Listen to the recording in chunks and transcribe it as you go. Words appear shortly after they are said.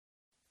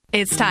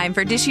It's time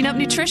for Dishing Up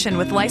Nutrition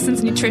with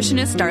licensed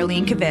nutritionist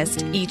Darlene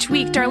Kvist. Each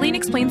week, Darlene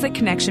explains the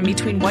connection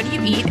between what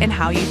you eat and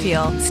how you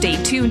feel.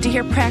 Stay tuned to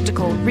hear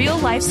practical,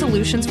 real-life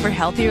solutions for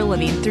healthier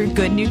living through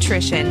good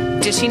nutrition.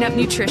 Dishing Up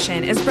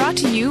Nutrition is brought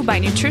to you by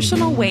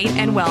Nutritional Weight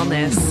and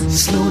Wellness.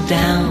 Slow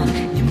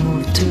down, you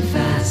move too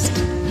fast.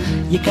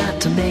 You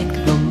got to make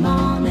the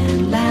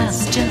morning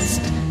last.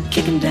 Just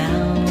kicking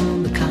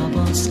down the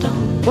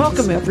cobblestone.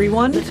 Welcome,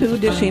 everyone, to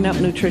Dishing Up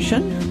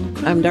Nutrition.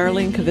 I'm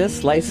Darlene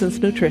Kvist,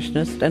 licensed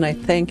nutritionist, and I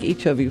thank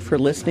each of you for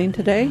listening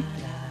today.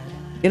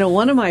 You know,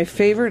 one of my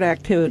favorite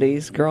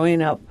activities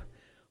growing up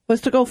was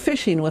to go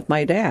fishing with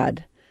my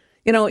dad.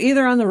 You know,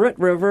 either on the Root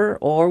River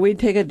or we'd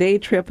take a day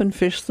trip and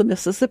fish the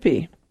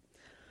Mississippi.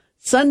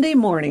 Sunday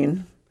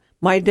morning,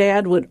 my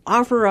dad would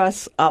offer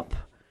us up,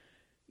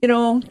 you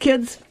know,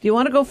 kids, do you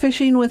want to go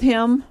fishing with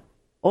him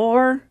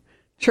or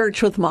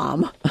church with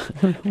mom?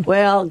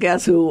 Well,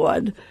 guess who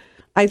would?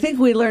 I think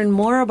we learned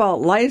more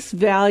about life's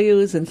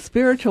values and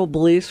spiritual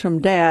beliefs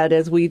from Dad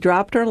as we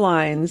dropped our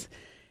lines.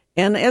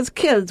 And as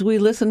kids, we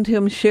listened to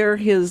him share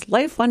his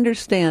life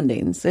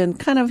understandings and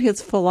kind of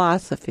his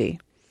philosophy.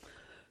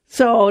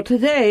 So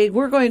today,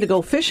 we're going to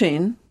go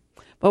fishing,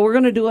 but we're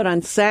going to do it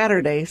on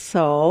Saturday.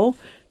 So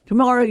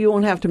tomorrow, you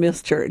won't have to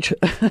miss church.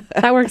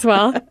 That works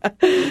well.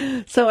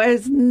 So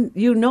as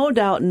you no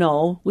doubt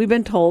know, we've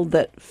been told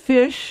that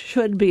fish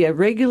should be a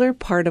regular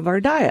part of our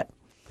diet.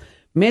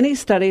 Many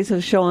studies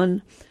have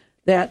shown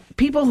that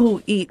people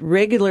who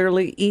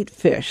regularly eat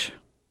fish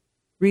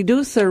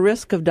reduce their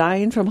risk of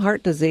dying from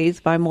heart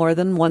disease by more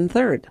than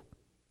 1/3.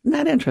 Isn't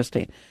that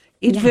interesting?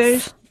 Eat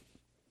fish,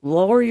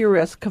 lower your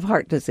risk of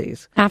heart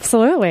disease.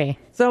 Absolutely.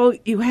 So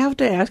you have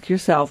to ask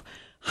yourself,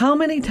 how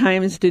many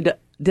times did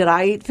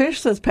I eat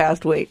fish this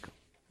past week?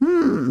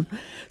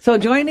 So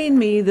joining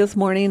me this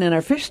morning in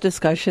our fish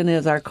discussion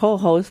is our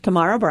co-host,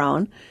 Tamara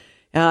Brown.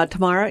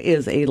 Tamara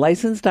is a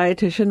licensed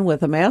dietitian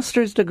with a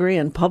master's degree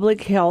in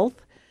public health,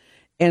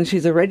 and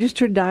she's a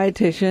registered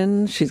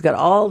dietitian. She's got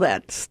all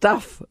that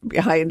stuff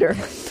behind her.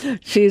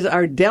 She's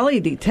our deli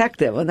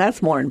detective, and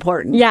that's more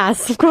important.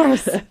 Yes, of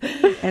course.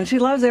 And she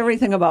loves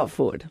everything about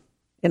food.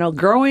 You know,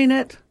 growing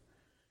it,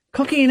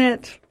 cooking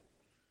it,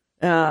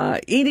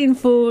 eating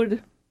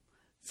food.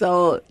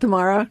 So,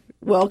 Tamara,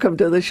 welcome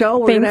to the show.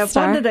 We're going to have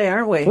fun today,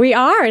 aren't we? We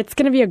are. It's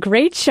going to be a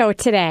great show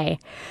today.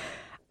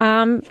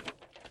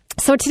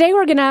 So today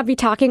we're going to be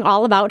talking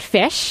all about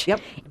fish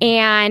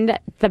and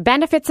the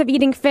benefits of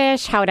eating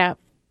fish, how to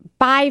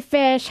buy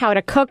fish, how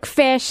to cook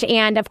fish,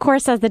 and of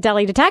course, as the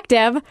deli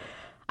detective,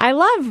 I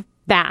love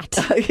that.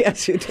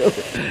 Yes, you do.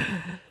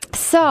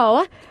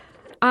 So,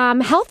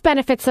 health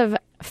benefits of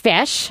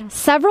fish.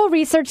 Several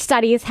research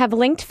studies have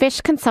linked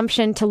fish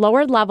consumption to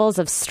lowered levels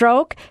of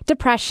stroke,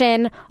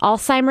 depression,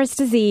 Alzheimer's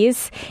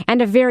disease,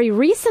 and a very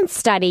recent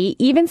study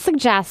even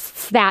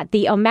suggests that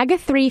the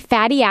omega-3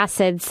 fatty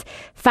acids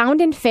found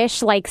in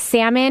fish like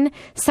salmon,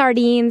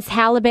 sardines,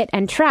 halibut,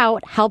 and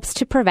trout helps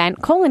to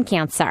prevent colon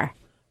cancer.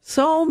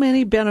 So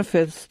many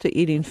benefits to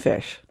eating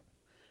fish.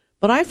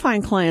 But I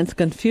find clients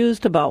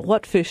confused about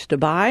what fish to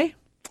buy.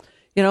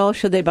 You know,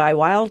 should they buy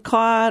wild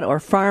caught or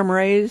farm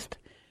raised?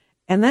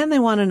 And then they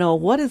want to know,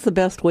 what is the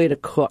best way to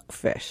cook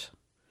fish?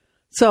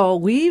 So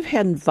we've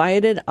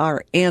invited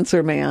our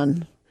answer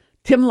man,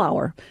 Tim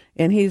Lauer,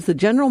 and he's the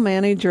general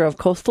manager of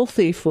Coastal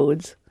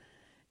Seafoods.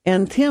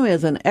 And Tim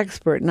is an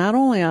expert not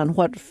only on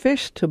what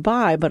fish to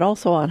buy, but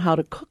also on how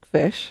to cook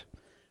fish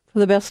for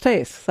the best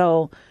taste.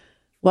 So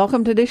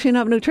welcome to Dishing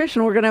Up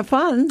Nutrition. We're going to have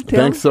fun, Tim.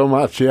 Thanks so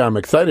much. Yeah, I'm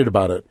excited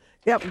about it.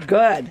 Yep,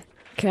 good.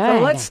 Good. So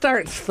let's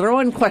start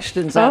throwing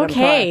questions at him.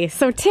 Okay,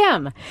 so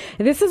Tim,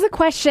 this is a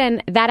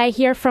question that I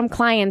hear from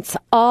clients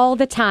all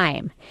the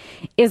time.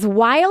 Is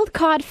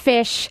wild-caught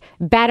fish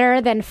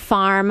better than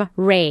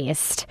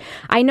farm-raised?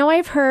 I know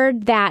I've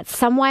heard that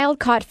some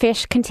wild-caught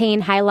fish contain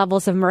high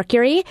levels of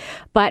mercury,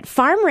 but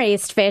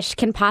farm-raised fish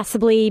can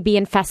possibly be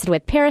infested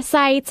with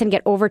parasites and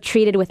get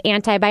overtreated with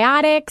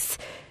antibiotics.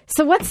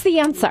 So what's the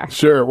answer?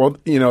 Sure. Well,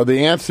 you know,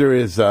 the answer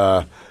is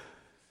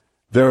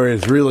there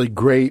is really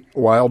great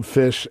wild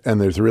fish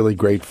and there's really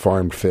great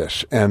farmed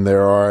fish, and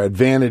there are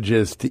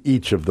advantages to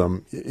each of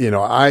them. You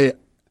know, I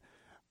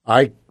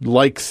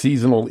like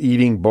seasonal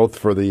eating both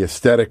for the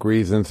aesthetic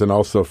reasons and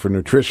also for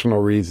nutritional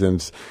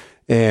reasons.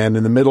 And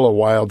in the middle of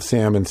wild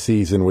salmon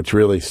season, which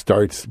really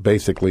starts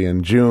basically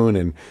in June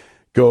and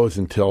goes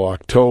until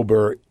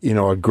October, you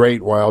know, a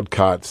great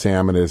wild-caught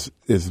salmon is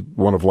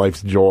one of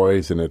life's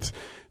joys, and it's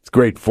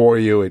great for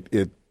you.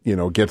 It you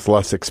know, gets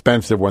less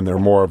expensive when there are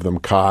more of them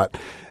caught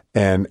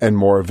and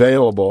more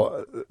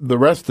available. The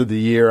rest of the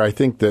year, I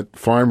think that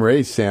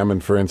farm-raised salmon,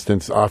 for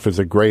instance, offers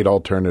a great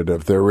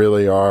alternative. There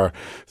really are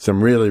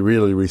some really,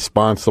 really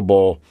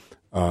responsible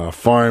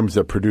farms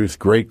that produce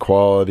great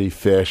quality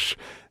fish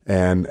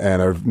and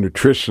are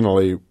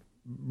nutritionally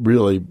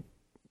really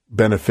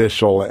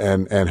beneficial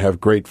and have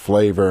great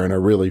flavor and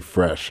are really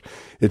fresh.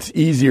 It's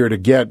easier to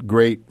get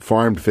great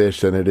farmed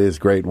fish than it is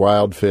great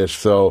wild fish.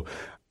 So,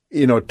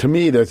 you know, to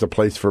me, there's a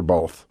place for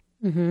both.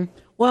 Mm-hmm.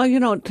 Well,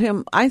 you know,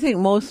 Tim, I think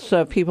most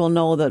people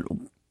know that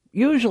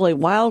usually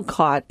wild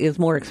caught is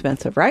more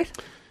expensive, right?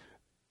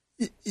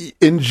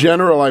 In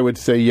general, I would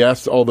say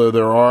yes, although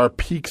there are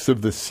peaks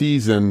of the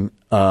season,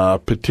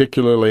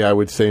 particularly I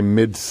would say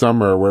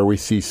midsummer, where we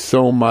see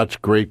so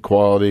much great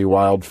quality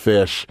wild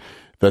fish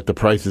that the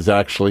prices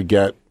actually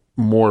get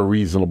more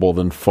reasonable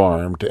than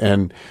farmed.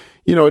 And,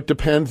 it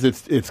depends.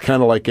 It's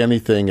kind of like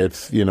anything.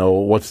 It's,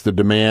 what's the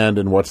demand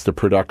and what's the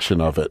production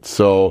of it.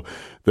 So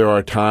there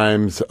are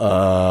times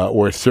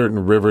where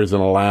certain rivers in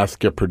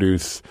Alaska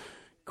produce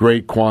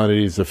great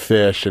quantities of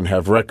fish and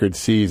have record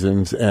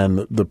seasons,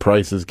 and the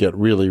prices get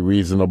really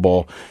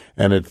reasonable,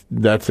 and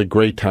that's a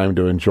great time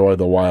to enjoy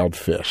the wild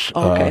fish.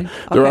 Okay.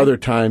 There are other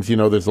times,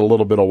 there's a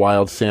little bit of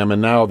wild salmon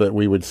now that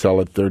we would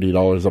sell at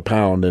 $30 a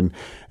pound, and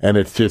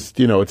it's just,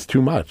 it's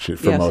too much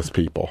for most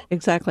people.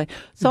 Exactly.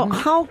 So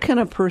how can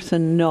a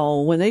person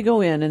know when they go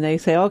in and they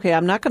say, okay,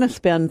 I'm not going to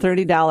spend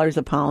 $30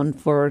 a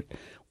pound for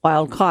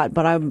wild caught,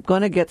 but I'm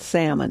going to get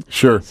salmon.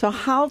 Sure. So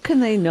how can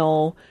they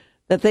know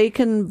that they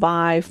can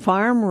buy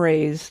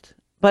farm-raised,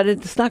 but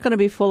it's not going to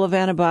be full of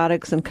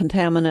antibiotics and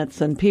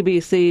contaminants and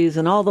PBCs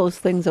and all those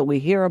things that we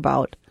hear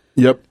about?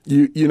 Yep.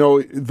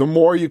 The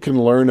more you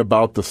can learn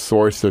about the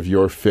source of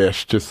your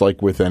fish, just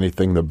like with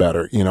anything, the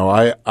better.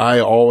 I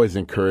always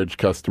encourage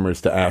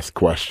customers to ask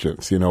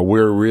questions.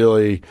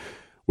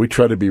 We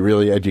try to be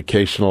really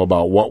educational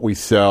about what we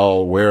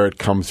sell, where it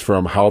comes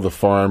from, how the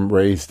farm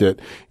raised it,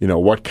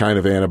 what kind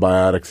of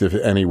antibiotics, if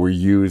any, were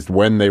used,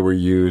 when they were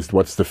used,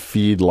 what's the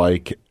feed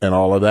like, and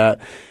all of that.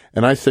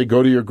 And I say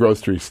go to your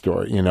grocery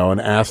store, and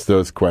ask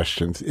those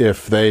questions.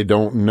 If they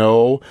don't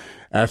know,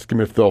 ask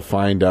them if they'll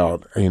find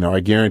out.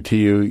 I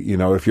guarantee you,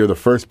 if you're the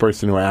first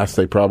person who asks,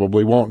 they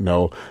probably won't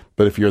know.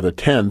 But if you're the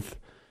 10th,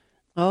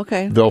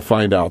 okay, they'll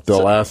find out.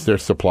 They'll ask their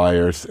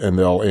suppliers, and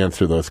they'll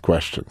answer those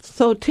questions.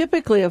 So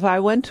typically, if I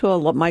went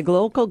to my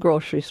local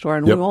grocery store,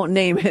 and we won't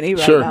name any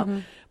right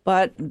now,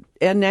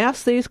 and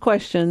ask these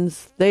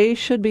questions, they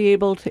should be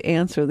able to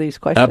answer these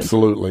questions.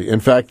 Absolutely. In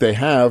fact, they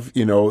have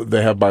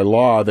by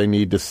law, they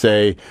need to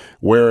say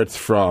where it's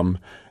from.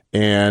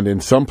 And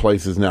in some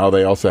places now,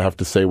 they also have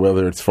to say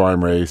whether it's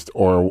farm-raised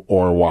or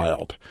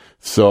wild.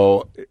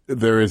 So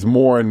there is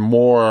more and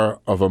more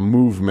of a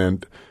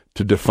movement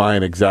to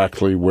define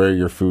exactly where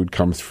your food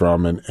comes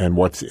from and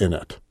what's in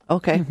it.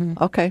 Okay.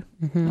 Okay.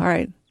 All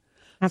right.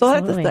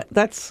 Absolutely. So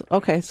that's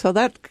okay. So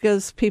that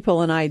gives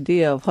people an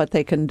idea of what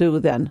they can do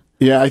then.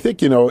 Yeah, I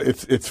think,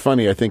 it's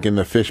funny. I think in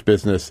the fish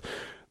business,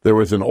 there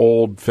was an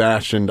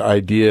old-fashioned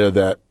idea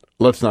that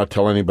let's not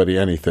tell anybody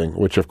anything,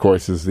 which, of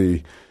course, is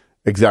the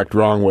exact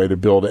wrong way to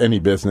build any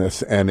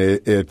business. And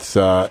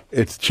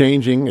it's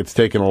changing. It's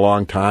taken a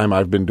long time.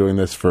 I've been doing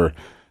this for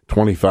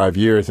 25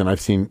 years, and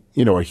I've seen,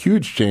 a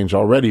huge change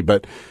already.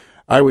 But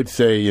I would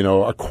say,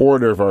 a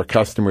quarter of our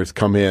customers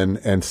come in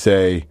and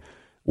say,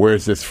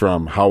 where's this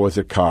from? How was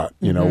it caught?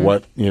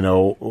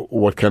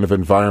 What kind of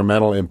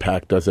environmental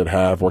impact does it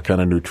have? What kind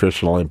of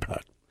nutritional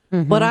impact?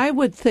 But I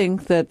would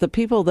think that the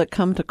people that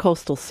come to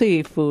Coastal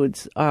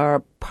Seafoods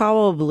are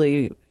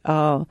probably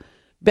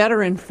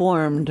better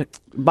informed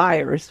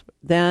buyers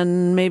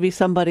than maybe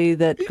somebody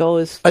that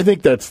goes. I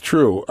think that's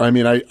true. I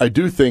mean, I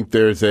do think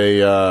there's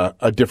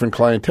a different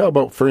clientele.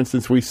 But for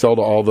instance, we sell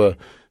to all the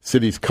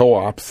city's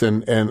co-ops,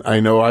 and I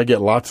know I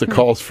get lots of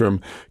calls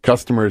from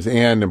customers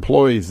and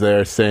employees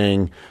there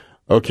saying,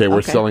 okay,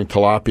 we're selling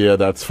tilapia,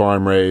 that's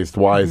farm raised.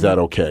 Why is that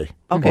okay?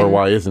 Or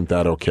why isn't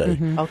that okay?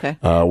 Okay.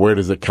 Where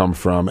does it come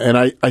from? And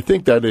I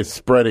think that is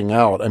spreading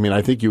out. I mean,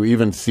 I think you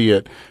even see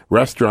it.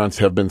 Restaurants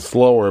have been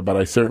slower, but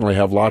I certainly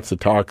have lots of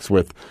talks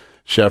with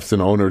chefs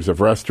and owners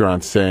of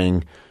restaurants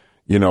saying,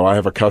 I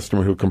have a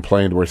customer who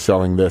complained we're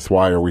selling this.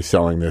 Why are we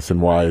selling this?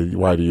 And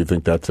why do you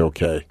think that's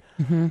okay?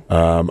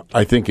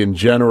 I think in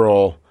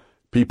general,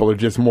 people are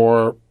just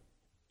more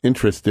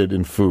interested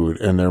in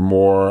food, and they're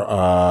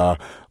more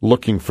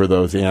looking for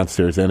those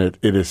answers, and it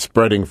is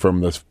spreading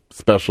from the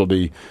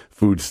specialty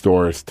food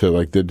stores to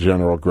like the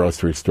general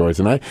grocery stores.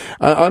 And I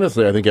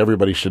honestly, I think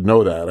everybody should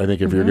know that. I think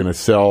if you're going to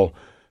sell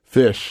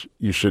fish,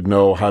 you should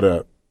know how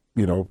to,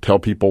 tell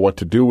people what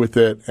to do with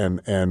it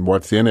and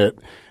what's in it,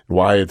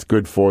 why it's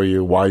good for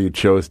you, why you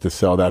chose to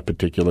sell that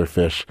particular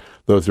fish.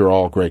 Those are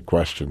all great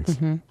questions.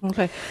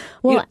 Okay.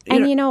 Well,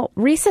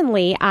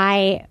 recently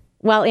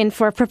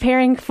for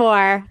preparing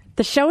for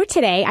the show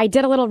today, I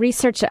did a little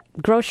research,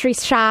 grocery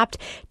shopped,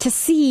 to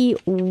see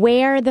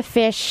where the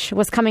fish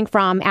was coming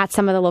from at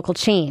some of the local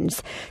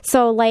chains.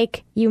 So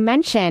like you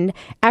mentioned,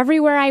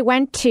 everywhere I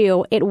went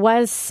to, it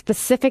was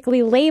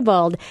specifically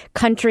labeled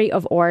country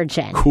of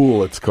origin.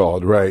 Cool, it's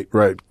called. Right.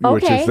 Okay.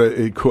 Which is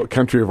the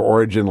country of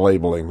origin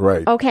labeling.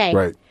 Right. Okay.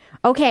 Right.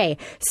 Okay,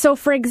 so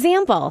for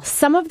example,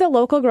 some of the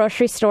local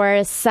grocery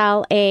stores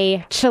sell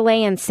a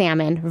Chilean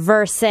salmon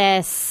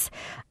versus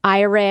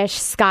Irish,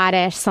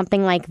 Scottish,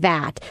 something like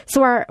that.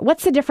 So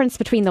what's the difference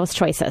between those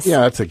choices?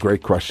 Yeah, that's a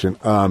great question.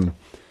 The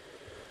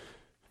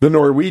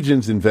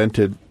Norwegians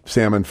invented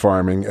salmon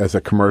farming as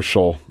a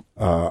commercial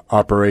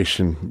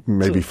operation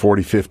maybe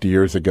 40, 50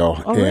 years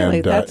ago. Oh, really?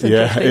 And, That's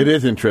interesting. Yeah, it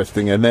is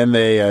interesting. And then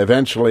they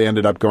eventually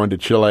ended up going to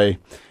Chile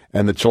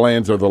And the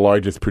Chileans are the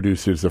largest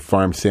producers of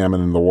farm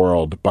salmon in the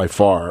world by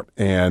far.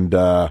 And,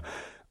 I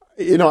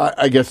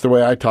guess the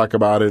way I talk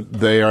about it,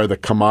 they are the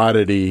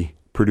commodity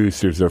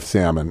producers of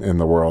salmon in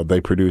the world.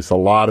 They produce a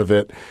lot of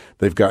it.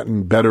 They've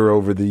gotten better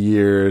over the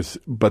years,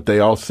 but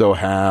they also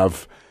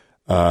have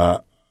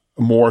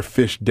more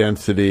fish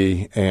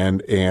density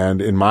and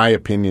in my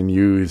opinion,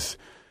 use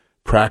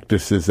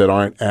practices that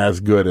aren't as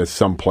good as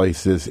some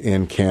places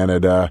in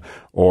Canada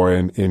or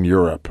in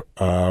Europe,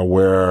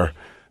 where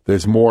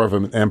there's more of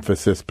an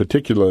emphasis,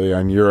 particularly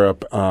on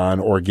Europe, on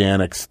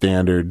organic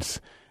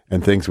standards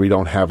and things we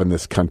don't have in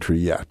this country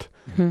yet.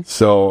 Mm-hmm.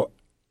 So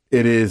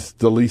it is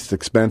the least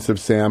expensive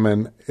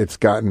salmon. It's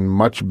gotten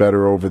much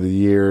better over the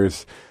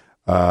years.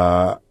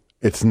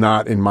 It's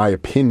not, in my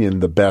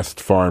opinion, the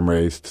best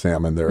farm-raised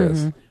salmon there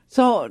is.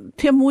 So,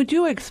 Tim, would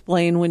you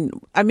explain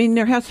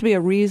there has to be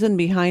a reason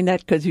behind that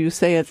because you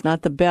say it's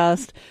not the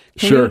best.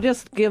 Can you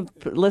just give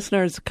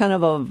listeners kind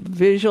of a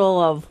visual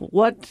of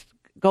what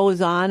goes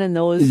on in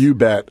those? You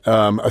bet.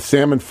 A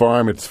salmon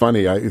farm, it's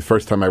funny. The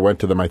first time I went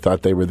to them, I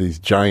thought they were these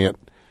giant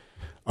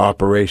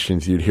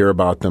operations. You'd hear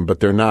about them, but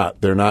they're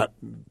not. They're not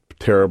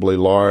terribly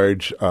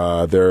large.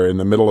 They're in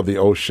the middle of the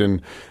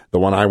ocean. The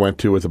one I went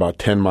to was about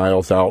 10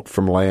 miles out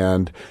from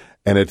land,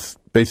 and it's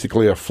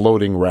basically a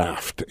floating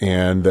raft.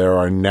 And there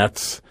are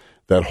nets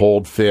that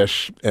hold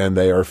fish, and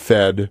they are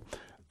fed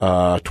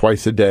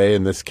twice a day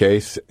in this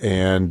case.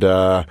 And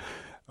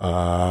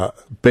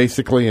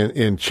basically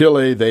in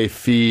Chile,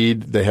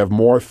 they have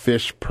more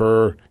fish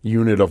per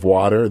unit of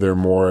water. They're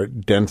more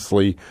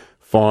densely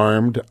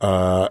farmed,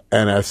 and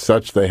as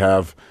such, they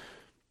have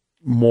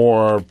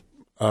more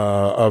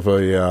of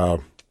a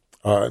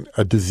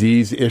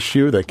disease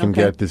issue. They can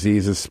get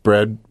diseases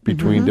spread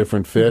between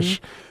different fish.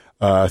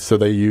 So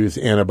they use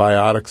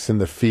antibiotics in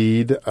the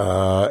feed,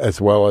 as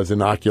well as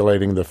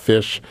inoculating the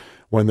fish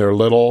when they're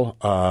little.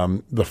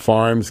 The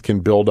farms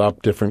can build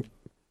up different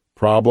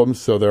problems.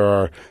 So there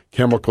are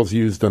chemicals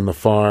used on the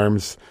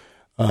farms.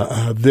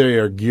 They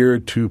are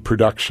geared to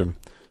production.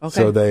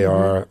 So they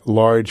are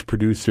large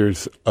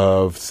producers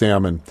of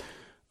salmon.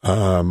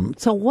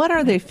 So what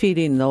are they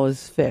feeding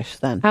those fish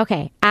then?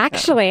 Okay.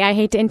 Actually, I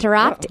hate to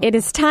interrupt. It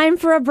is time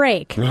for a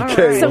break.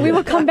 Okay. So we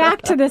will come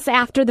back to this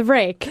after the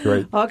break.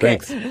 Great. Okay.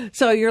 Thanks.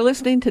 So you're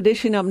listening to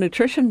Dishing Up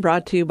Nutrition,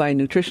 brought to you by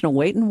Nutritional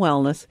Weight and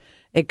Wellness,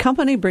 a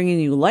company bringing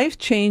you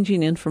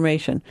life-changing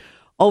information.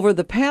 Over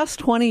the past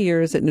 20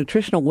 years at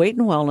Nutritional Weight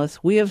and Wellness,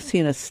 we have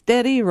seen a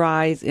steady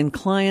rise in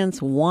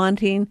clients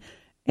wanting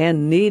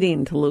and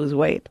needing to lose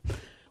weight.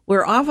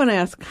 We're often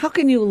asked, how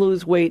can you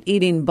lose weight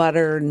eating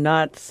butter,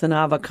 nuts, and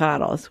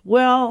avocados?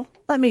 Well,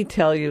 let me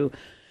tell you,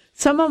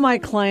 some of my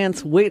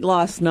clients' weight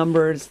loss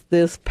numbers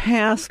this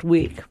past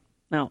week.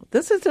 Now,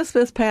 this is just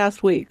this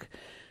past week.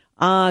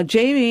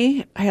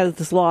 Jamie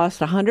has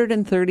lost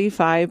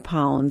 135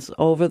 pounds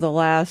over the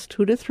last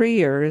 2 to 3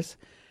 years,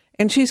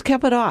 and she's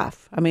kept it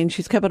off.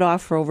 She's kept it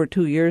off for over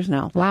 2 years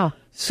now. Wow.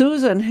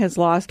 Susan has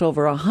lost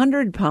over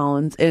 100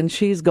 pounds, and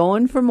she's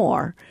going for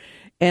more.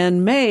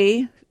 And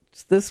May,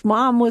 this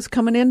mom was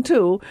coming in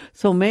too,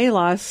 so May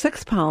lost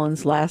 6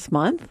 pounds last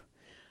month.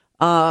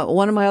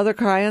 One of my other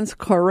clients,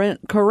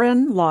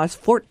 Corinne, lost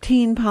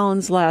 14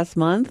 pounds last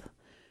month.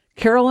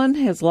 Carolyn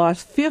has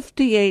lost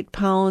 58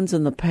 pounds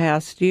in the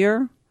past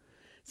year.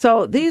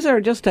 So these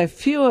are just a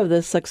few of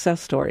the success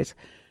stories.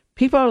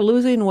 People are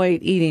losing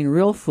weight eating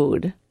real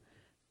food.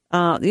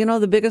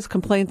 The biggest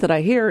complaint that I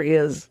hear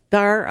is,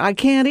 I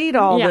can't eat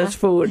all this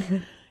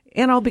food,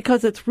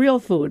 because it's real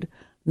food.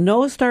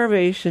 No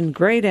starvation,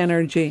 great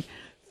energy,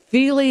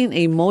 feeling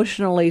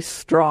emotionally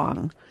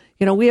strong.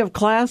 We have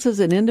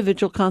classes and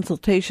individual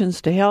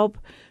consultations to help.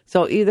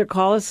 So either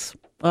call us,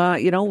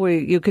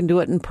 you can do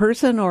it in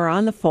person or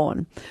on the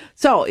phone.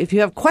 So if you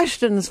have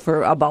questions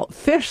about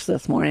fish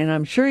this morning,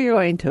 I'm sure you're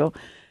going to,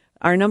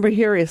 our number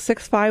here is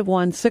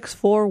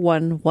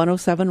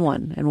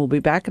 651-641-1071, and we'll be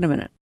back in a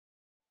minute.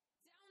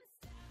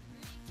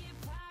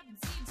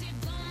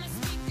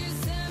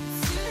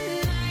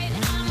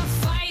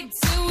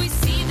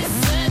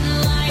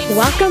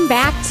 Welcome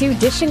back to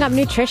Dishing Up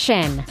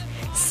Nutrition.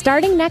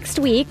 Starting next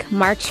week,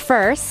 March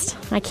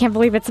 1st, I can't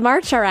believe it's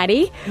March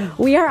already,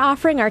 we are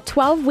offering our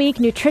 12-week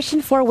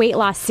Nutrition for Weight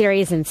Loss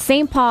series in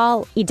St.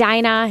 Paul,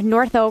 Edina,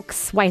 North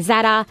Oaks,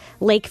 Wayzata,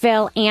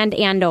 Lakeville, and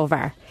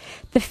Andover.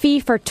 The fee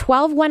for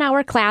 12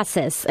 one-hour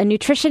classes, a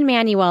nutrition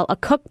manual, a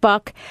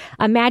cookbook,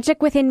 a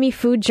Magic Within Me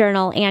food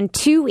journal, and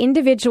 2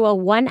 individual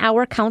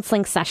one-hour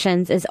counseling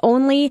sessions is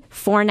only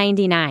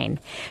 $4.99.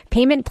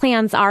 Payment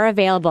plans are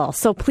available,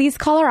 so please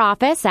call our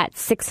office at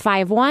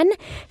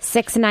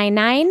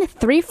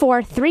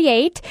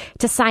 651-699-3438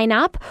 to sign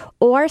up,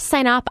 or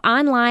sign up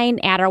online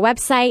at our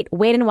website,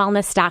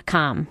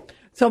 weightandwellness.com.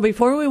 So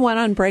before we went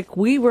on break,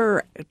 we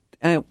were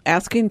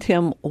asking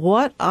Tim,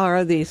 what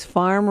are these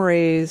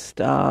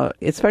farm-raised,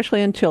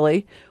 especially in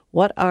Chile,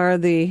 what do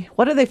they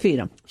feed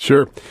them?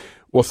 Sure.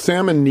 Well,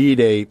 salmon need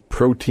a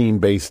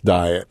protein-based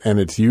diet, and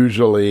it's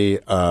usually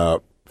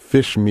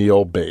fish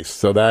meal-based.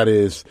 So that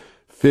is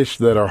fish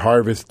that are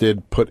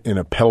harvested, put in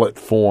a pellet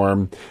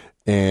form,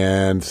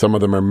 and some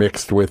of them are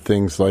mixed with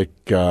things like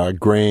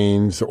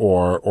grains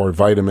or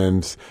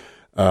vitamins.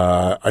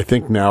 I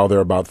think now they're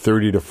about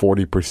 30 to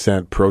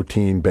 40%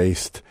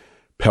 protein-based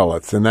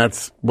pellets, and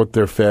that's what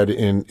they're fed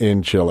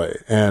in Chile.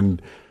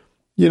 And,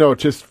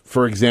 just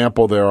for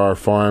example, there are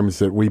farms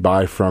that we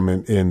buy from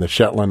in the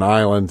Shetland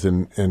Islands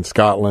in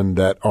Scotland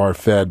that are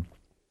fed.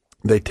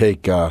 They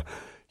take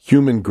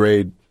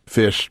human-grade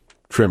fish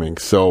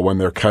trimmings. So when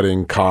they're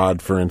cutting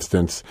cod, for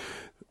instance,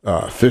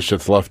 fish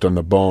that's left on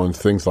the bones,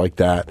 things like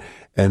that,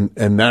 and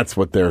that's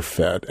what they're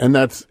fed. And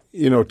that's,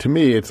 to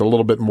me, it's a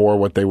little bit more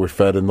what they were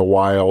fed in the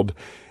wild,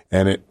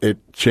 and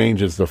it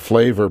changes the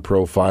flavor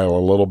profile a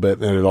little bit,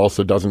 and it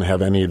also doesn't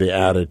have any of the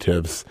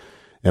additives.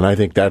 And I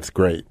think that's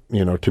great.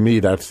 To me,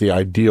 that's the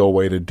ideal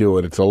way to do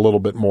it. It's a little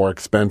bit more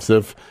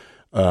expensive,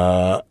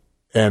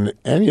 and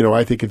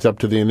I think it's up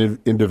to the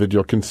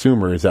individual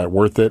consumer. Is that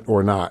worth it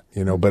or not?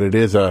 But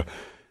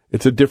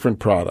it's a different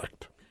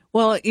product.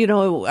 Well,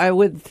 I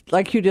would,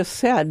 like you just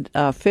said,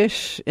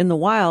 fish in the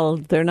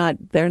wild, they're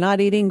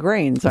not eating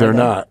grains. They're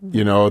not.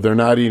 They're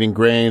not eating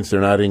grains. They're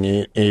not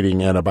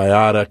eating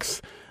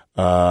antibiotics.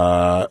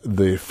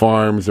 The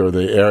farms or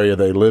the area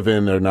they live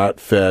in, they're not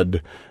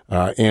fed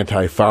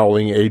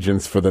anti-fouling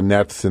agents for the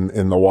nets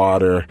in the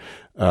water.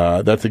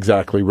 That's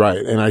exactly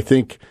right. And I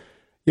think,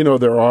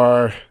 there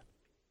are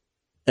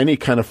any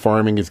kind of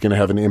farming is going to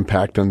have an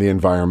impact on the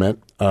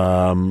environment.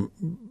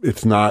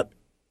 It's not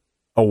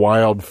a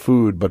wild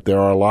food, but there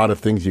are a lot of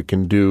things you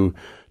can do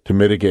to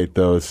mitigate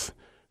those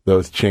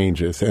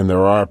changes. And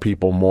there are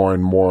people more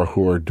and more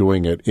who are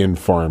doing it in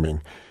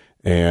farming.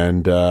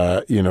 And,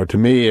 to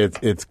me,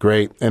 it's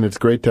great. And it's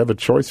great to have a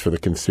choice for the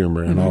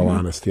consumer, in all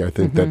honesty. I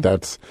think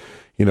that's,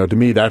 to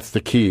me, that's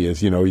the key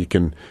is, you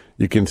can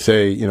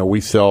say,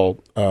 we sell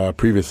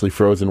previously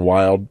frozen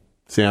wild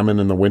salmon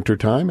in the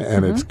wintertime,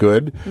 and it's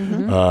good.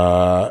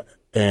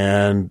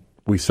 And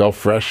we sell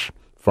fresh,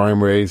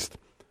 farm-raised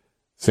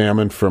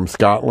salmon from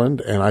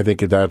Scotland, and I think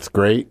that's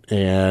great.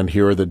 And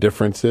here are the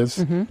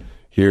differences.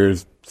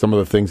 Here's some of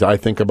the things I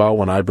think about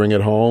when I bring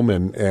it home,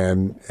 and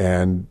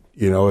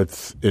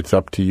it's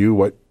up to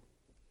you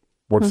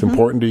what's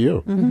important to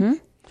you.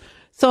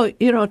 So,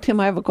 Tim,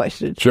 I have a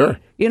question. Sure.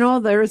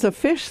 There's a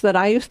fish that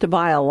I used to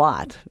buy a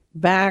lot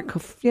back,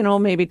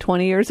 maybe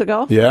 20 years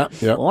ago. Yeah.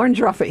 Orange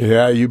roughy.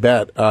 Yeah, you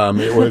bet.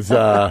 It was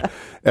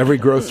every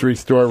grocery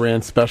store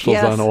ran specials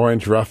on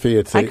orange roughy.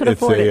 I could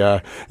afford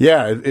it.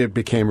 It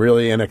became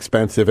really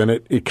inexpensive, and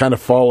it kind of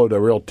followed a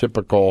real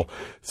typical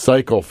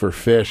cycle for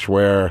fish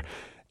where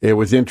it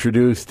was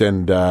introduced,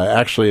 and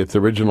actually its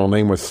original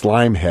name was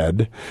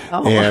Slimehead,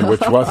 and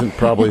which wasn't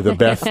probably the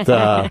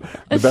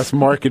best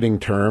marketing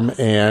term,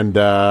 and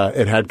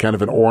it had kind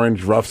of an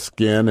orange rough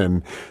skin,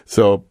 and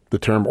so the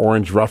term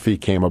orange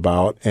roughy came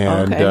about,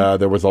 and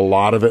there was a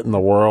lot of it in the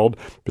world,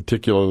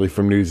 particularly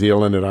from New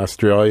Zealand and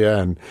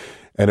Australia,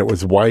 and it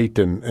was white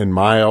and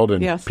mild,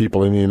 and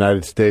people in the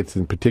United States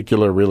in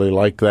particular really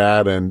liked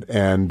that, and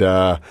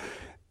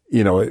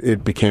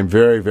it became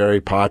very,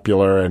 very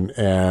popular,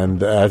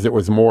 and as it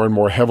was more and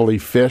more heavily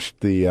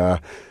fished,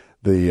 the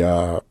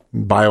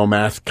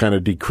biomass kind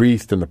of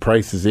decreased and the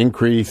prices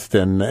increased,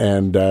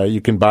 and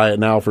you can buy it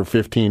now for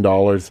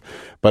 $15,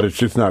 but it's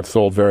just not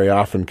sold very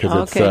often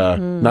because it's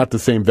not the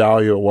same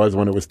value it was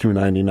when it was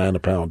 $2.99 a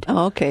pound.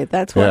 Okay,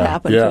 that's what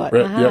happened to it.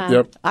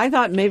 Yep. I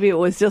thought maybe it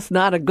was just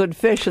not a good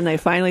fish, and they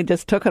finally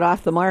just took it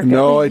off the market.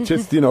 No, it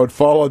just it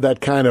followed that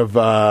kind of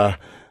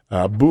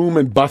boom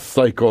and bust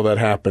cycle that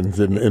happens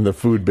in the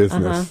food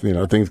business.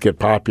 Things get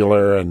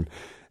popular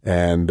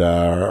and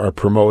are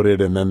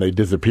promoted, and then they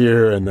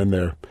disappear, and then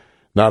they're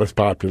not as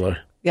popular.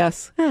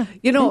 Yes.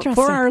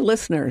 For our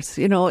listeners,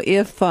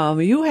 if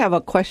you have a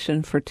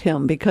question for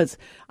Tim, because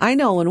I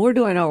know when we're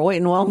doing our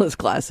weight and wellness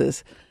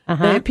classes,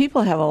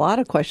 people have a lot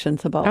of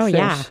questions about fish.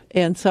 Yeah.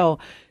 And so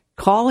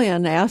call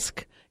in,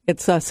 ask.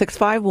 It's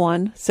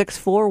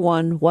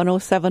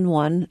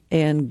 651-641-1071,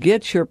 and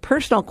get your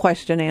personal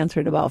question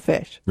answered about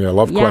fish. Yeah, I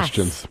love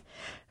questions.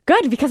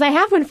 Good, because I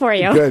have one for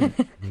you. Good.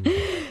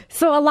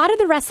 So a lot of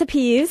the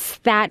recipes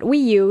that we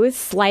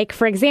use, like,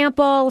 for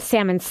example,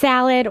 salmon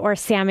salad or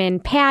salmon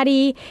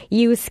patty,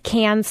 use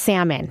canned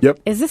salmon.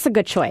 Yep. Is this a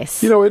good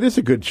choice? It is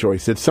a good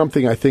choice. It's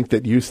something I think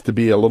that used to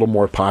be a little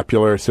more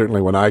popular.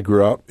 Certainly when I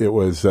grew up, it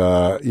was,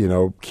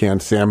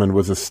 canned salmon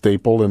was a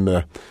staple in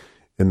the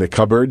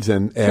cupboards,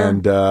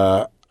 and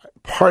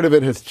part of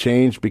it has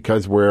changed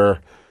because we're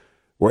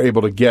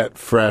able to get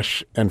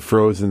fresh and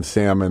frozen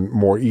salmon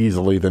more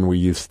easily than we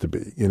used to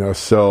be.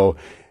 So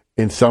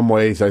in some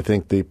ways, I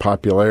think the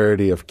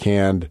popularity of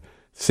canned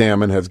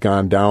salmon has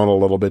gone down a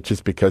little bit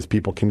just because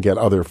people can get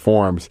other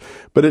forms.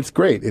 But it's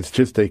great. It's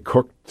just a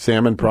cooked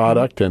salmon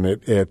product, and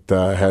it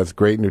has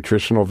great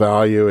nutritional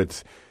value.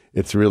 It's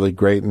really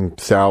great in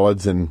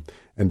salads and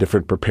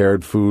different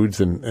prepared foods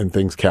and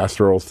things,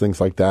 casseroles,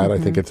 things like that. I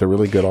think it's a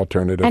really good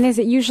alternative. And is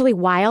it usually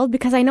wild?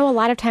 Because I know a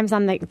lot of times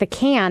on the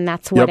can,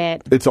 that's what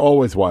it's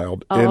always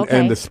wild.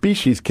 And the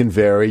species can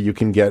vary. You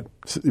can get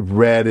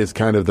red is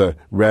kind of the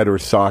red or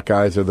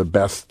sockeyes are the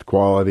best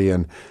quality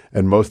and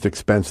most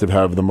expensive,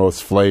 have the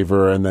most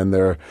flavor. And then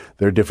there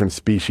are different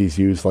species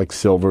used like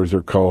silvers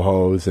or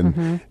cohos,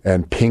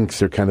 and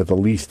pinks are kind of the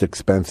least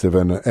expensive.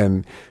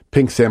 And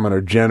pink salmon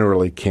are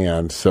generally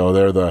canned, so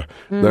they're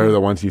the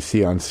ones you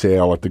see on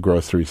sale at the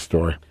grocery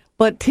store.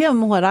 But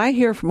Tim, what I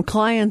hear from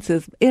clients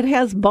is it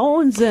has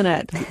bones in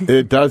it.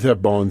 It does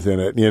have bones in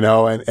it,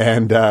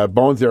 and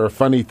bones are a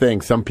funny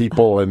thing. Some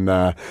people in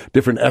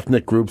different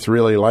ethnic groups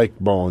really like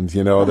bones,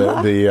 and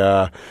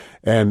other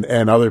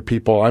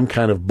people. I'm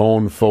kind of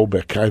bone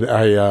phobic.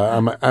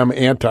 I'm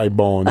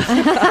anti-bones,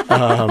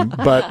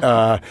 but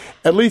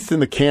at least in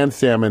the canned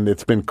salmon,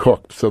 it's been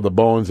cooked, so the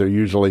bones are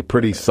usually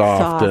pretty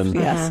soft and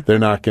yes. They're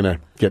not going to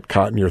get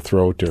caught in your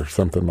throat or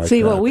something like that.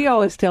 See, what we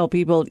always tell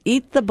people,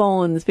 eat the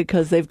bones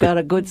because they've got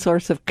a good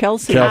source of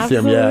calcium.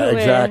 Calcium, yeah,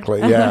 Absolutely. exactly.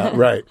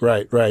 Yeah,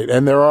 right.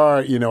 And there are,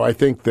 I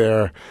think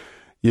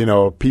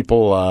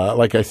people,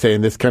 like I say,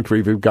 in this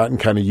country, we've gotten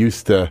kind of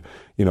used to,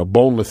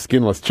 boneless,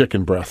 skinless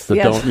chicken breasts that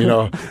Yes.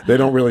 don't, they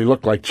don't really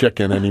look like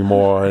chicken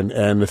anymore.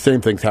 And the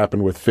same things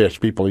happen with fish.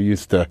 People are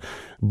used to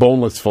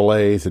boneless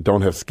fillets that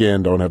don't have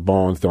skin, don't have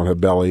bones, don't have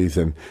bellies,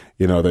 and,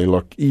 they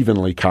look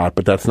evenly caught,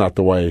 but that's not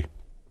the way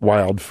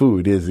wild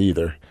food is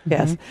either.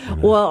 Yes.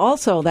 Well,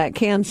 also that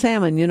canned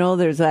salmon,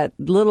 there's that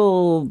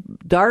little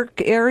dark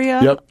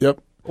area.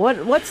 Yep.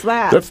 What's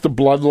that? That's the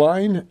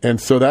bloodline, and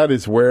so that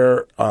is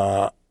where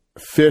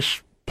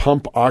fish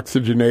pump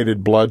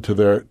oxygenated blood to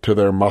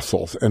their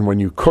muscles, and when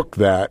you cook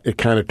that, it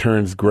kind of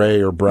turns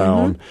gray or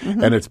brown,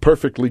 and it's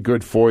perfectly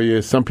good for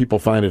you. Some people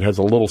find it has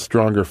a little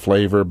stronger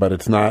flavor, but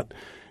it's not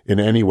in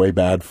any way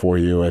bad for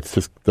you. It's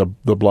just the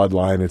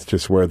bloodline. It's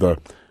just where the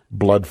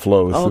blood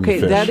flows. Okay,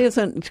 in the fish. that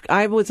isn't.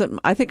 I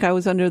think I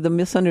was under the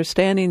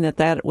misunderstanding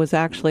that was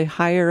actually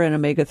higher in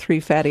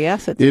omega-3 fatty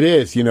acids. It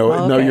is, No,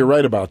 okay. you're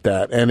right about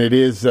that, and it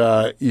is.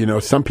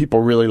 Some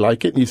people really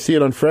like it, and you see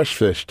it on fresh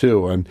fish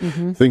too. And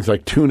things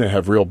like tuna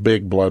have real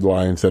big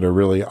bloodlines that are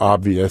really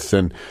obvious.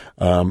 And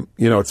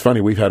it's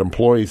funny. We've had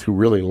employees who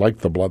really like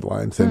the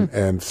bloodlines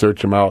and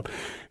search them out.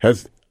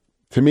 Has,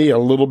 to me, a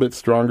little bit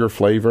stronger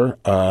flavor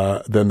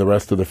than the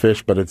rest of the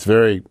fish, but it's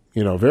very,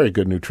 very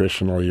good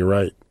nutritional. You're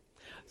right.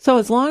 So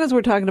as long as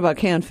we're talking about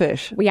canned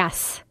fish,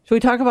 Yes. should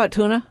we talk about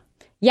tuna?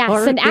 Yes.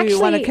 Or And do you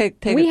wanna actually,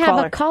 take we a have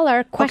caller? a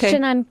caller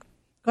question Okay. on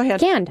Go ahead.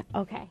 canned.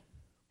 Okay.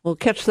 We'll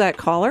catch that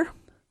caller.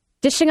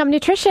 Dishing Up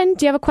Nutrition,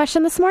 do you have a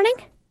question this morning?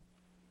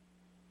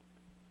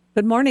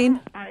 Good morning.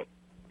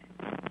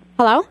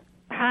 Hello?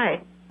 Hi.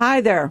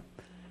 Hi there.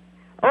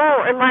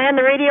 Oh, am I on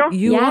the radio?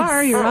 You Yes.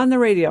 are. You're on the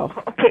radio.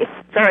 Okay,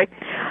 sorry.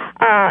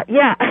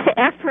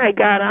 After I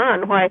got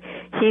on, why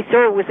he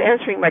sort of was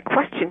answering my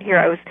question here,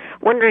 I was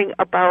wondering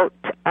about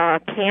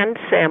canned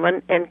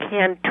salmon and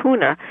canned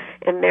tuna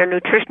and their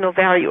nutritional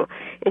value.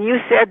 And you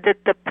said that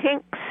the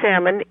pink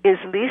salmon is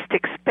least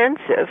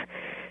expensive.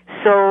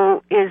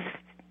 So is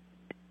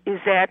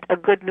that a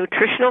good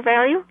nutritional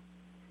value?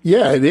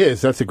 Yeah, it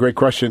is. That's a great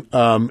question.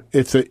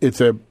 It's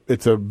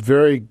a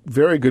very,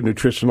 very good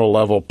nutritional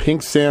level.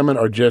 Pink salmon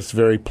are just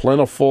very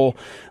plentiful.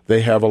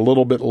 They have a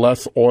little bit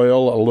less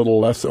oil, a little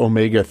less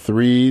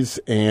omega-3s,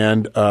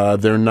 and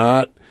they're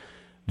not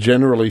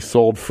generally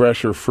sold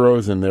fresh or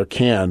frozen. They're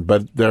canned,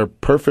 but they're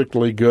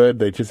perfectly good.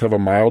 They just have a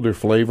milder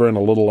flavor and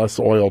a little less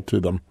oil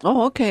to them.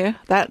 Oh, okay.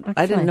 I didn't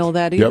Excellent. know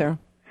that Yep. either.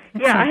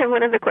 Yeah, I have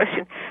one other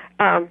question.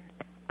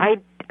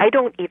 I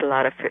don't eat a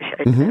lot of fish.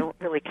 I don't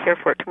really care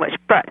for it too much,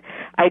 but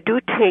I do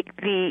take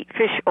the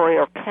fish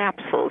oil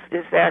capsules.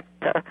 Is that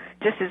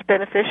just as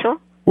beneficial?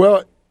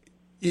 Well,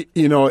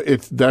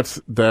 it's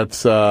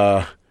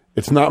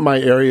not my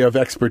area of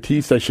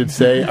expertise, I should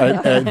say.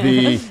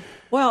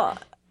 Well,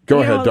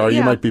 Go ahead, Dar.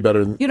 You might be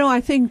better than...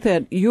 I think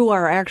that you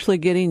are actually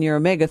getting your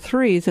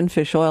omega-3s in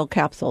fish oil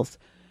capsules.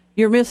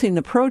 You're missing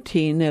the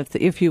protein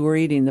if you were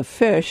eating the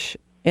fish,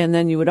 and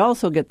then you would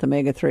also get the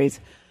omega-3s.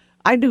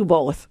 I do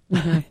both.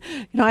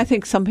 I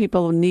think some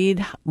people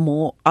need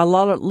a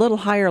little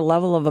higher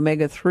level of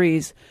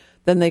omega-3s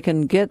than they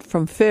can get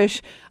from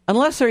fish,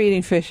 unless they're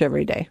eating fish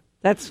every day.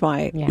 That's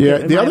my Yeah,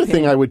 the other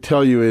thing opinion. I would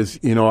tell you is,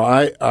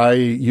 I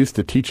used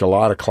to teach a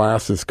lot of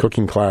classes,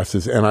 cooking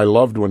classes, and I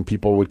loved when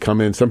people would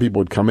come in. Some people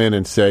would come in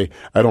and say,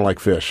 I don't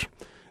like fish.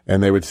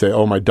 And they would say,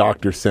 oh, my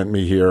doctor sent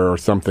me here or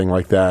something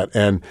like that.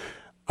 And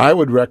I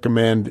would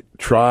recommend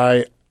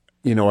try,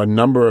 a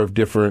number of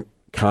different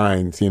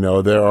kinds.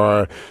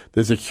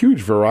 There's a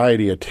huge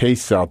variety of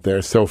tastes out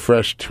there. So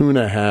fresh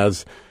tuna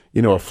has,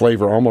 a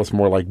flavor almost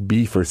more like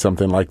beef or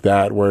something like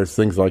that, whereas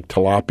things like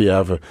tilapia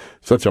have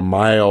such a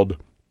mild,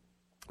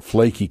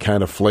 flaky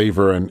kind of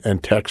flavor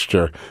and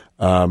texture.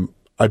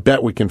 I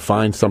bet we can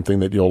find something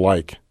that you'll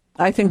like.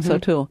 I think so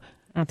too.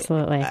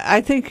 Absolutely. I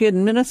think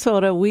in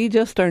Minnesota, we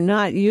just are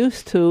not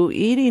used to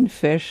eating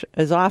fish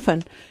as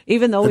often,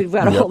 even though we've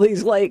got all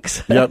these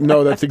lakes. Yep,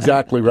 no, that's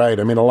exactly right.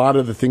 I mean, a lot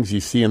of the things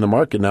you see in the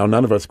market now,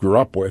 none of us grew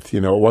up with.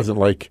 It wasn't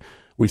like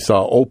we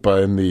saw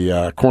Opa in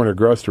the corner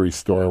grocery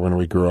store when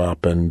we grew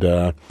up,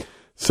 and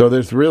so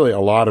there's really a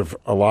lot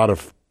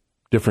of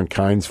different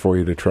kinds for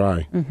you to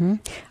try.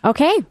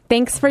 Okay,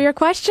 thanks for your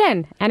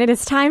question. And it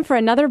is time for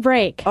another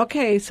break.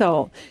 Okay,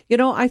 so,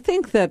 I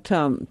think that,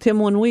 Tim,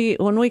 when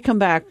we come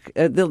back,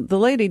 the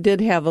lady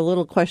did have a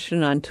little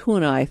question on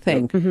tuna, I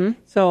think.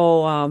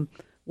 So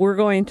we're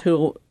going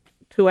to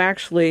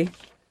actually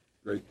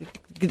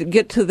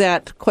get to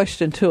that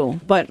question, too.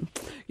 But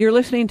you're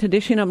listening to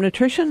Dishing Up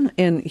Nutrition,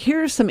 and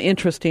here's some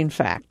interesting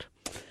fact.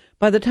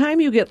 By the time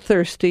you get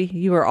thirsty,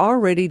 you are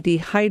already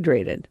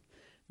dehydrated.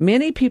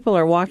 Many people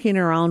are walking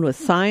around with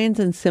signs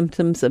and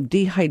symptoms of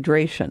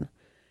dehydration: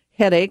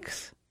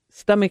 headaches,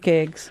 stomach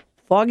aches,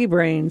 foggy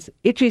brains,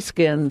 itchy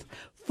skins,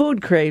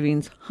 food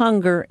cravings,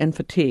 hunger, and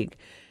fatigue.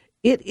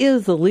 It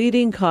is the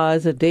leading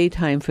cause of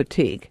daytime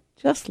fatigue,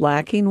 just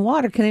lacking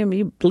water. Can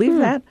you believe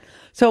that?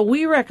 So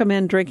we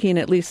recommend drinking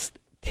at least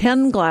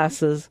 10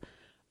 glasses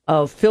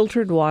of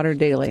filtered water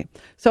daily.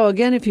 So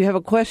again, if you have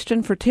a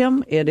question for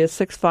Tim, it is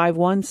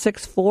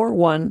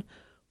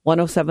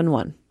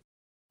 651-641-1071.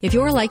 If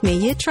you're like me,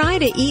 you try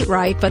to eat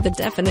right, but the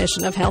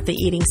definition of healthy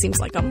eating seems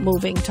like a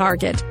moving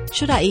target.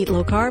 Should I eat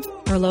low carb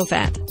or low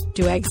fat?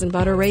 Do eggs and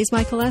butter raise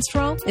my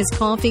cholesterol? Is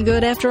coffee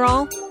good after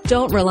all?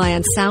 Don't rely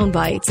on sound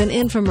bites and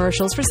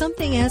infomercials for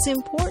something as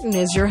important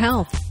as your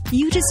health.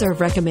 You deserve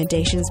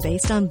recommendations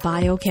based on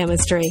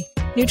biochemistry.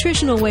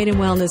 Nutritional Weight and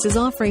Wellness is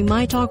offering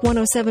My Talk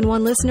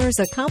 1071 listeners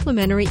a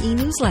complimentary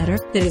e-newsletter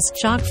that is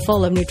chock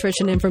full of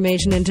nutrition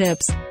information and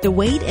tips. The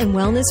Weight and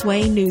Wellness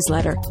Way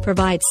newsletter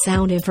provides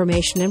sound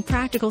information and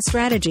practical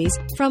strategies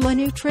from a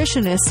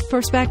nutritionist's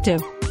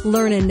perspective.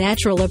 Learn a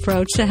natural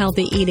approach to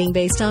healthy eating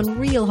based on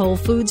real whole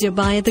foods you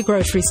buy at the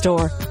grocery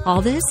store.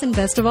 All this, and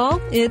best of all,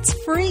 it's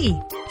free.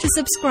 To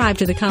subscribe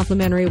to the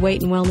complimentary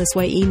Weight and Wellness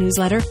Way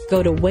e-newsletter,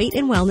 go to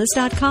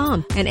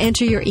weightandwellness.com and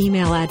enter your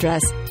email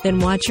address. Then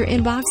watch your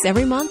inbox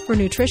every month for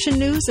nutrition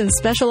news and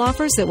special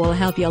offers that will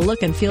help you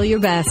look and feel your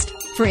best.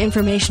 For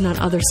information on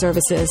other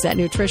services at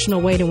Nutritional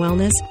Weight and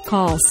Wellness,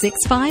 call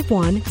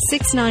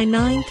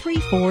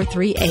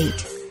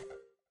 651-699-3438.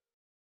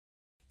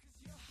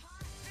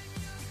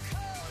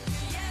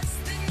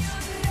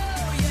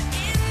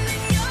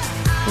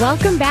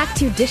 Welcome back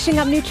to Dishing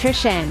Up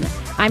Nutrition.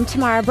 I'm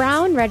Tamara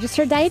Brown,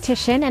 registered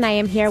dietitian, and I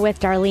am here with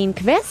Darlene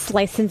Kvist,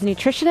 licensed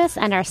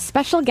nutritionist, and our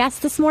special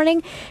guest this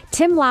morning,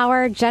 Tim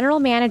Lauer, general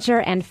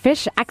manager and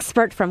fish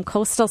expert from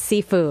Coastal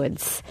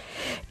Seafoods.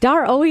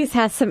 Dar always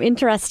has some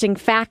interesting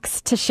facts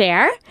to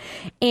share,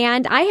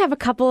 and I have a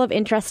couple of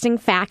interesting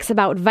facts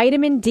about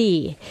vitamin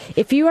D.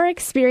 If you are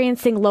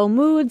experiencing low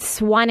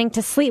moods, wanting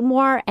to sleep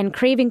more, and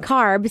craving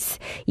carbs,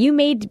 you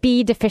may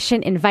be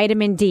deficient in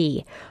vitamin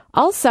D.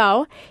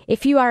 Also,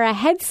 if you are a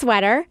head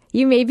sweater,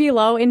 you may be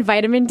low in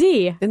vitamin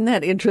D. Isn't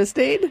that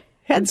interesting?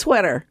 Head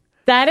sweater.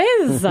 That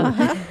is.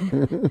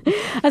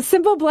 A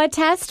simple blood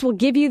test will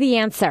give you the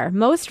answer.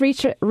 Most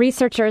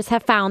researchers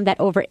have found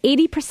that over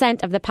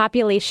 80% of the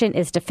population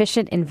is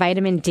deficient in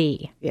vitamin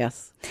D.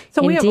 Yes.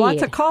 So we have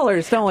lots of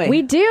callers, don't we?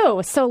 We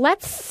do. So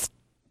let's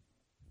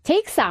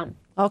take some.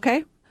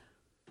 Okay.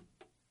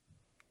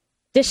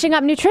 Dishing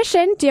Up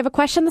Nutrition, do you have a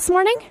question this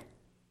morning?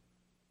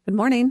 Good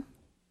morning.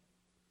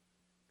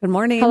 Good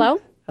morning.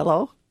 Hello?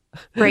 Hello?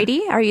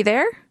 Brady, are you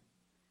there?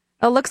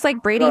 Oh, looks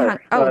like Brady.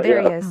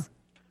 There he is.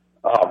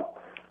 I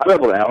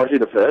have an allergy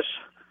to fish.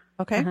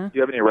 Okay. Do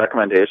you have any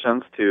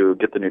recommendations to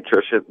get the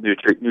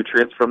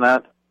nutrients from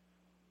that?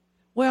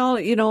 Well,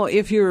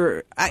 if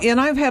you're, and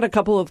I've had a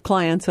couple of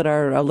clients that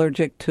are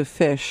allergic to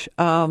fish,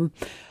 so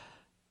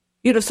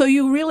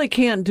you really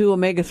can't do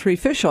omega-3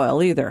 fish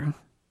oil either.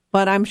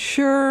 But I'm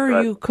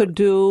sure you could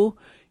do,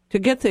 to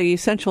get the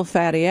essential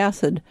fatty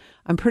acid,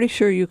 I'm pretty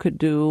sure you could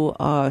do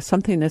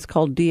something that's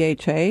called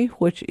DHA,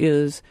 which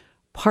is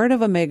part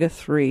of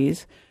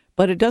omega-3s,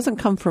 but it doesn't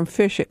come from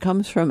fish. It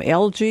comes from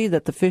algae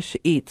that the fish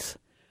eats.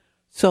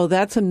 So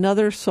that's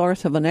another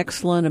source of an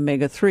excellent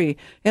omega-3.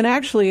 And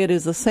actually, it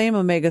is the same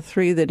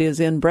omega-3 that is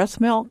in breast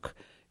milk.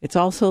 It's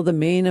also the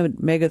main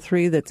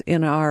omega-3 that's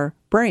in our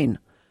brain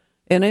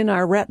and in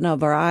our retina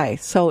of our eye.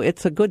 So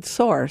it's a good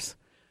source.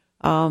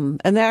 And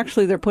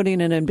actually, they're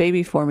putting it in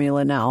baby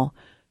formula now.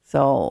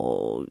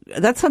 So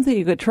that's something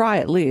you could try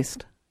at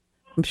least.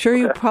 I'm sure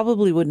you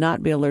probably would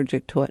not be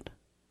allergic to it.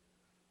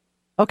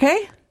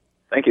 Okay?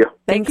 Thank you.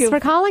 Thanks for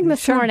calling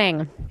this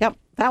morning. Yep.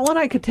 That one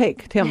I could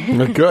take, Tim.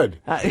 Good.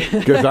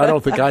 Because I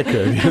don't think I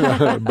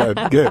could.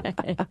 But good.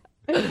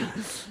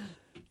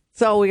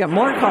 So we got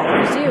more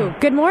callers. We do.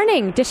 Good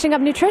morning. Dishing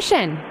Up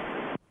Nutrition.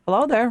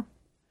 Hello there.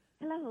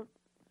 Hello.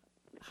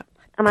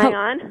 Am I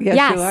on?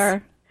 Yes, you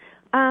are.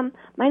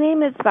 My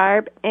name is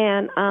Barb,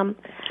 and I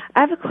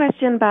have a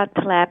question about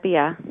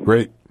tilapia.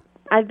 Great.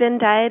 I've been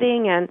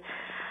dieting, and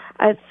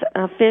it's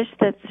a fish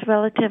that's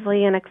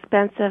relatively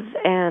inexpensive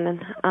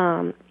and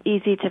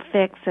easy to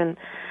fix, and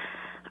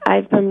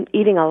I've been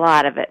eating a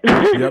lot of it.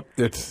 Yep,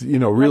 it's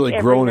really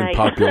like grown in night.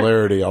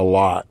 popularity a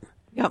lot.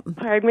 Yep.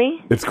 Pardon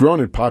me? It's grown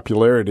in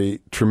popularity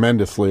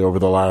tremendously over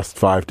the last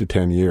 5 to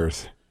 10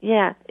 years.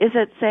 Yeah. Is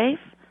it safe?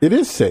 It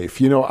is safe.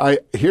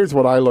 Here's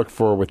what I look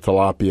for with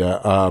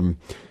tilapia.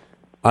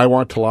 I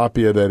want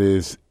tilapia that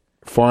is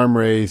farm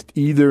raised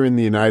either in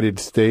the United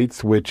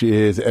States, which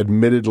is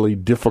admittedly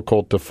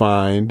difficult to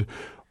find,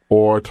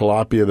 or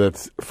tilapia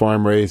that's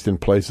farm raised in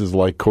places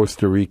like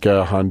Costa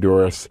Rica,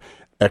 Honduras,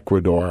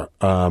 Ecuador.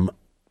 I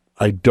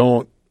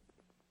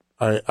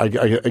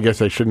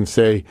guess I shouldn't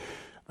say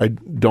I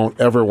don't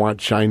ever want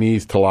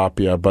Chinese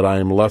tilapia, but I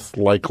am less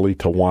likely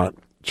to want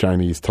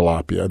Chinese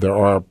tilapia. There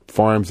are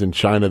farms in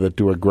China that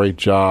do a great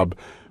job,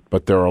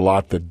 but there are a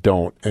lot that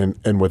don't.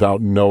 And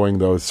without knowing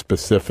those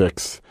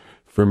specifics,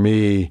 for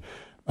me,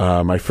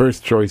 my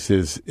first choice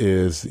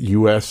is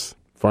U.S.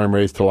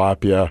 farm-raised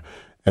tilapia,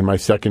 and my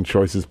second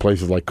choice is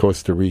places like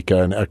Costa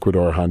Rica and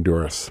Ecuador,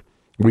 Honduras.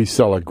 We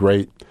sell a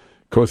great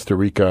Costa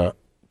Rica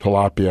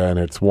tilapia, and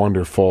it's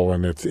wonderful,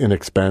 and it's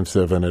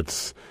inexpensive, and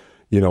it's,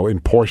 in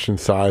portion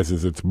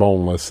sizes, it's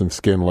boneless and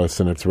skinless,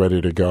 and it's ready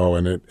to go,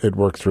 and it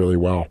works really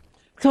well.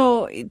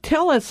 So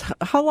tell us,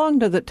 how long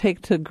does it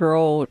take to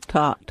grow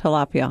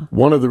tilapia?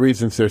 One of the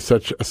reasons they're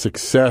such a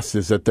success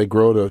is that they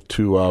grow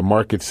to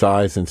market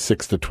size in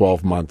 6 to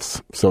 12 months.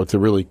 So it's a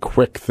really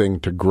quick thing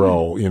to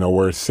grow,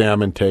 whereas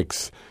salmon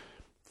takes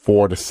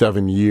 4 to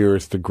 7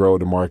 years to grow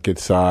to market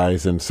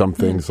size, and some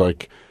things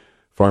like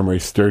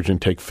farm-raised sturgeon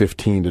take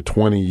 15 to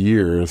 20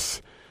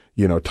 years.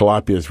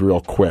 Tilapia is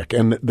real quick.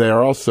 And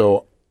they're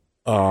also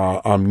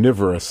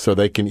omnivorous, so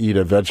they can eat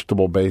a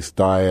vegetable-based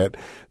diet.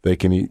 They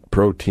can eat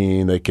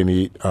protein. They can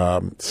eat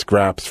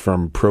scraps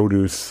from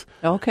produce.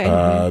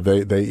 Okay.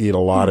 They eat a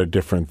lot of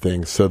different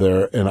things, so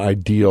they're an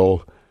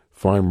ideal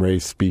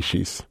farm-raised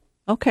species.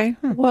 Okay.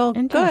 Well,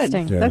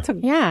 interesting.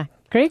 Good. Yeah.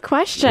 Great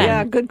question.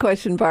 Yeah, good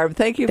question, Barb.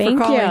 Thank you for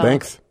calling.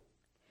 Thanks.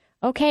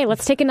 Okay,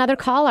 let's take another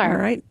caller. All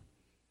right.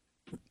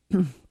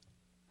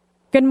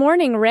 Good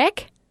morning,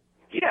 Rick.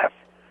 Yes.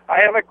 I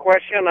have a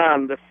question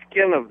on the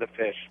skin of the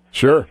fish.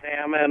 Sure.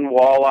 Salmon,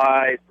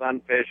 walleye,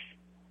 sunfish.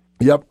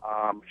 Yep.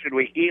 Should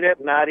we eat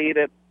it, not eat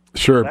it?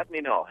 Sure. Let me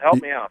know.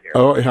 Help me out here.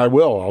 Oh, I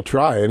will. I'll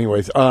try.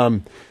 Anyways,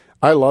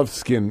 I love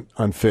skin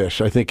on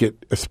fish. I think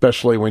it,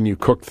 especially when you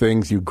cook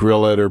things, you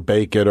grill it or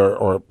bake it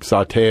or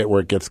saute it where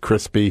it gets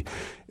crispy.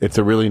 It's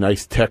a really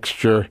nice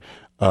texture.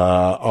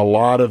 A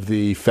lot of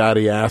the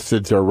fatty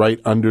acids are right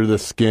under the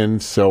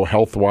skin, so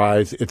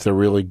health-wise, it's a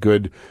really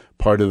good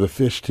part of the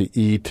fish to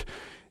eat.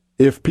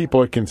 If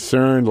people are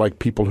concerned, like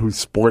people who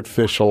sport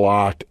fish a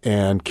lot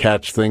and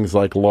catch things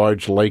like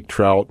large lake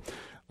trout,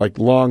 like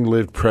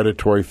long-lived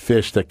predatory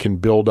fish that can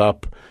build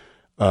up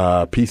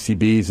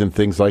PCBs and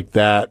things like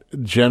that,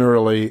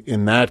 generally,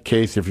 in that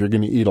case, if you're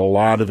going to eat a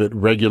lot of it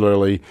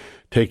regularly,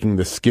 taking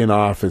the skin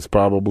off is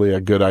probably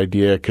a good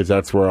idea because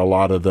that's where a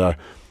lot of the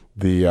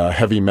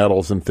heavy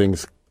metals and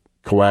things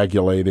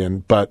coagulate in.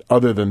 But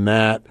other than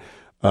that,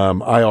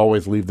 I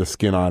always leave the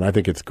skin on. I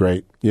think it's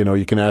great.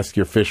 You can ask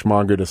your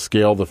fishmonger to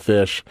scale the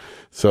fish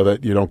so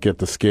that you don't get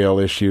the scale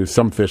issues.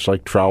 Some fish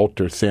like trout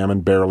or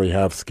salmon barely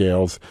have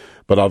scales,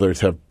 but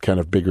others have kind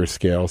of bigger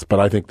scales. But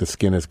I think the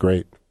skin is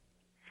great.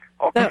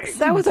 Okay.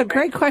 That was a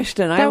great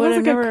question. I would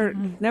have never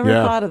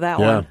thought of that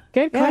one.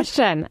 Good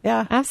question.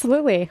 Yeah.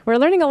 Absolutely. We're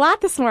learning a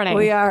lot this morning.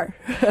 We are.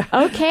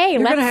 Okay.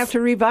 You're going to have to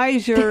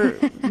revise your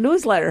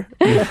newsletter.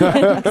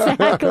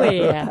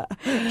 Exactly.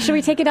 Should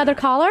we take another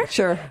caller?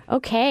 Sure.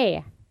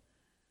 Okay.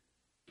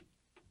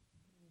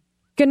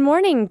 Good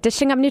morning,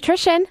 Dishing Up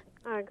Nutrition.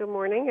 Good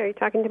morning. Are you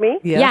talking to me?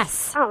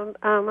 Yes.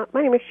 My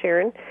name is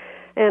Sharon,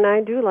 and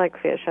I do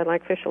like fish. I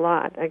like fish a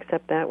lot,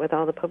 except that with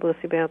all the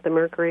publicity about the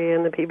mercury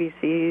and the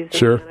PBCs and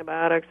Sure. the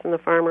antibiotics and the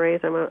farm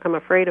raised, I'm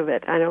afraid of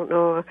it. I don't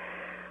know.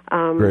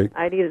 Great.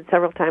 I'd eat it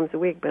several times a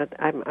week, but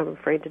I'm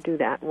afraid to do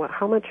that.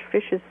 How much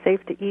fish is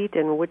safe to eat,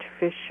 and which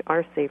fish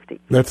are safe to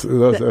eat? That's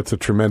a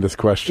tremendous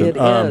question. It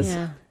is.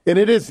 And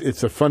it is.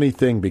 It's a funny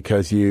thing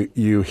because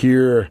you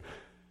hear,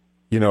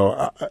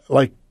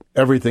 like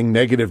everything,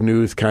 negative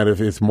news kind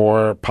of is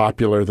more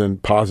popular than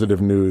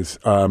positive news.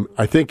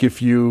 I think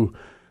if you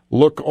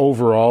look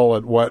overall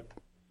at what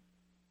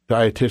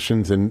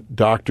dietitians and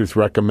doctors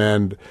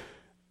recommend,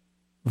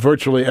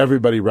 virtually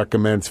everybody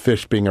recommends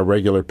fish being a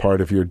regular part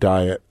of your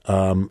diet.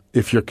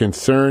 If you're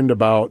concerned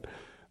about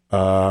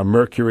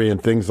mercury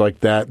and things like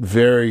that,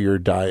 vary your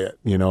diet.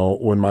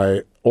 When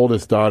my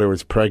oldest daughter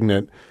was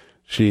pregnant,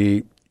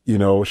 she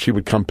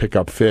would come pick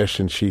up fish,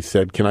 and she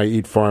said, "Can I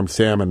eat farm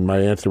salmon?" My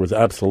answer was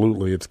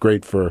absolutely. It's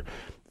great for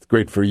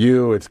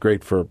you. It's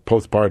great for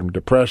postpartum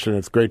depression.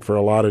 It's great for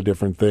a lot of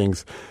different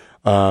things.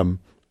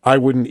 I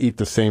wouldn't eat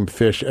the same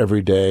fish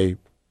every day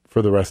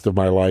for the rest of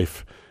my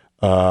life.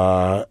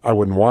 I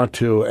wouldn't want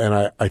to,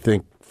 and I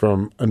think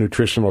from a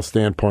nutritional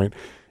standpoint,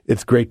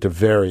 it's great to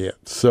vary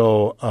it.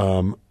 So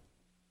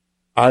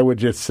I would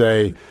just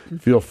say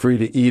feel free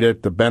to eat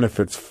it. The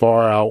benefits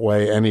far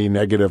outweigh any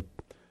negative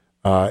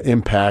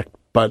impact,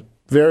 but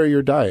vary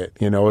your diet.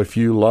 If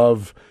you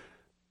love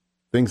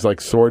things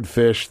like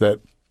swordfish that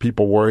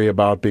people worry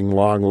about being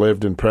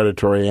long-lived and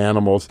predatory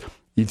animals,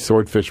 eat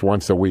swordfish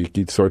once a week,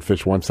 eat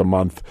swordfish once a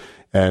month,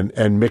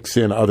 and mix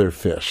in other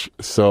fish.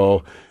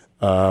 So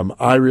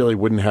I really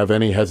wouldn't have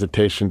any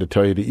hesitation to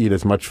tell you to eat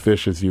as much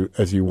fish as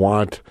you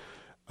want,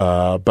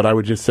 but I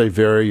would just say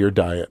vary your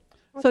diet.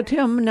 So,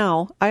 Tim,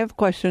 now I have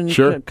questions.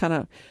 Sure. Kind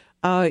of,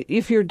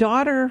 if your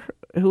daughter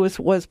who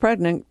was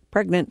pregnant,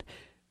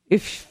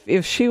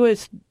 if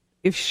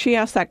she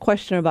asked that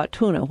question about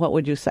tuna, what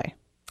would you say?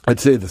 I'd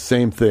say the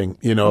same thing,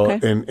 Okay.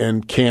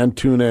 and canned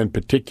tuna in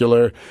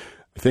particular.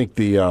 I think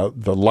the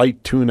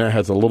light tuna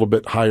has a little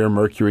bit higher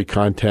mercury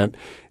content.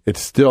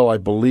 It's still, I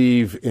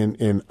believe,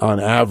 in on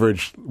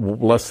average,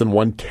 less than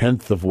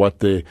 1/10 of what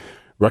the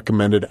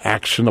recommended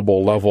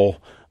actionable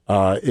level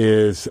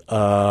is.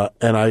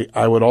 And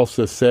I would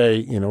also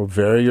say,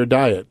 vary your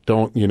diet.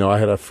 Don't, I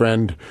had a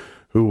friend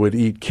who would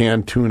eat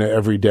canned tuna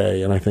every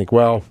day, and I think,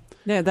 well,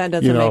 yeah, that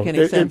doesn't make any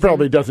sense. It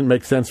probably doesn't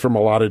make sense from a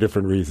lot of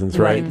different reasons,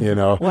 right?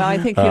 Well, I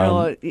think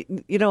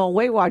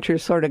Weight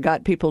Watchers sort of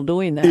got people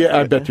doing that. Yeah,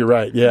 I bet you're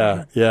right.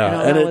 Yeah.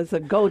 And that was a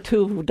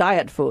go-to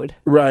diet food.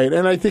 Right,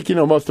 and I think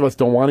most of us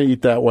don't want to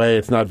eat that way.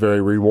 It's not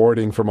very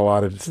rewarding from a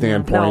lot of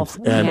standpoints,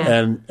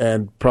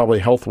 and probably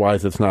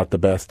health-wise, it's not the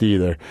best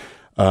either.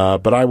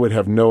 But I would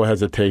have no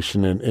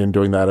hesitation in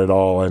doing that at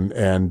all,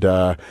 and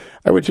I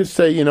would just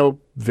say,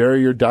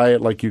 vary your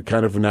diet like you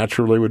kind of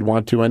naturally would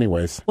want to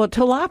anyways. Well,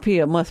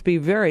 tilapia must be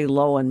very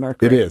low in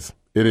mercury. It is.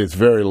 It is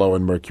very low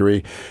in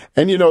mercury.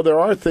 And, there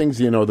are things,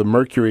 the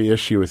mercury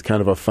issue is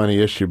kind of a funny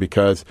issue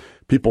because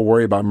people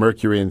worry about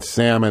mercury in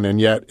salmon, and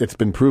yet it's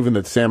been proven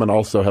that salmon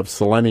also have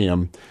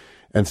selenium,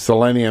 and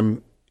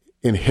selenium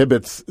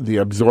inhibits the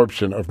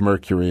absorption of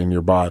mercury in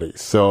your body.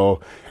 So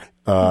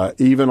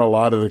even a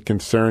lot of the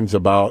concerns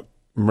about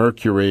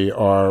mercury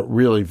are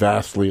really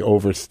vastly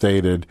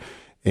overstated,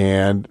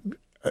 and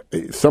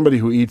somebody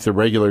who eats a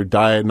regular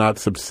diet, not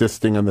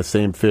subsisting on the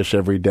same fish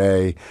every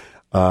day,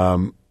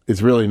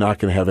 is really not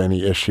going to have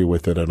any issue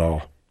with it at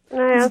all. Can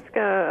I ask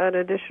an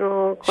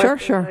additional question?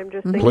 Sure. I'm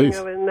just thinking Please.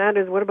 of, and that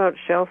is, what about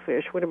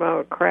shellfish? What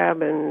about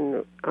crab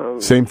and...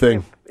 Same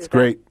thing. It's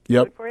great.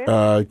 Yep. Good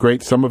for you?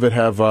 Great. Some of it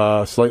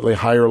have slightly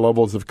higher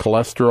levels of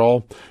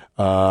cholesterol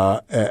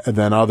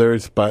than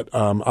others, but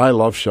I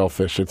love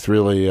shellfish. It's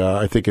really,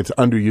 I think it's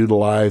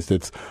underutilized.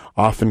 It's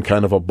often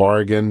kind of a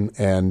bargain,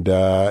 and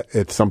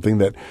it's something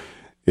that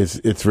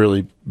it's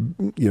really,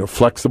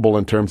 flexible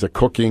in terms of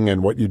cooking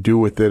and what you do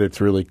with it. It's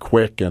really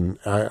quick, and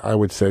I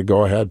would say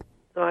go ahead.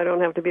 So I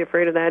don't have to be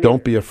afraid of that Don't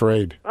either. be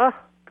afraid. Oh,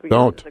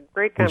 Don't. It's a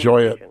great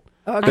Enjoy conversation. it.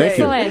 Okay.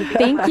 Excellent.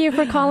 Thank you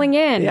for calling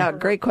in. Yeah,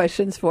 great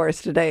questions for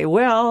us today.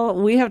 Well,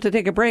 we have to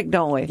take a break,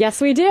 don't we?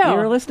 Yes, we do.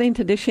 You're listening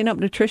to Dishing Up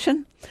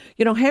Nutrition.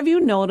 Have you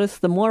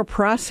noticed the more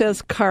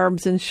processed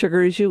carbs and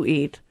sugars you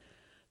eat,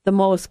 the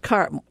more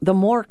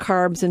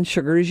carbs and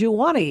sugars you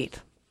want to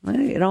eat?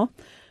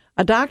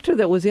 A doctor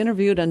that was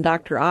interviewed on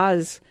Dr.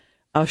 Oz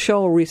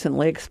show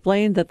recently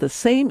explained that the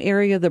same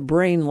area of the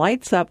brain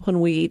lights up when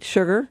we eat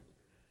sugar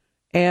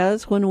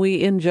as when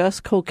we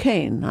ingest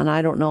cocaine. And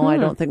I don't know, I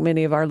don't think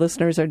many of our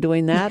listeners are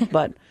doing that,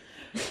 but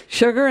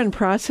sugar and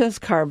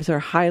processed carbs are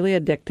highly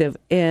addictive,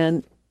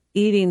 and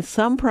eating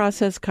some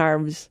processed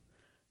carbs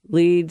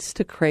leads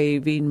to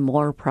craving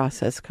more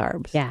processed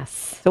carbs.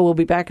 Yes. So we'll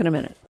be back in a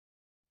minute.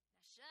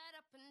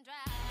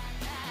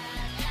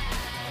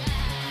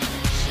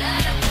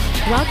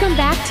 Welcome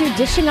back to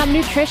Dishing Up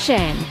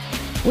Nutrition.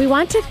 We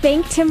want to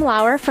thank Tim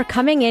Lauer for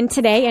coming in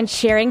today and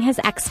sharing his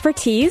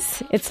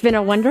expertise. It's been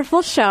a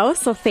wonderful show,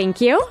 so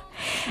thank you.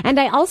 And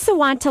I also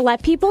want to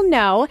let people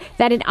know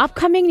that an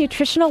upcoming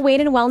nutritional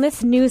weight and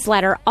wellness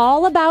newsletter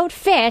all about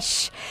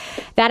fish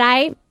that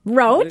I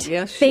wrote,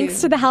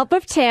 thanks to the help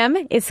of Tim,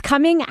 is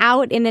coming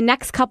out in the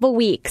next couple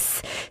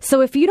weeks.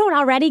 So if you don't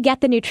already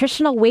get the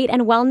nutritional weight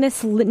and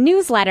wellness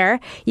newsletter,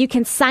 you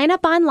can sign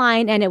up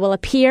online and it will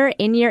appear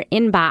in your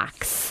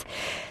inbox.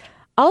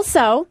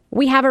 Also,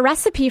 we have a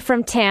recipe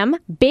from Tim,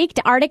 baked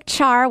Arctic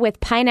char with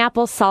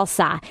pineapple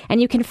salsa, and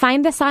you can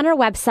find this on our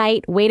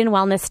website,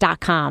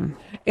 weightandwellness.com.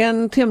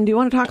 And Tim, do you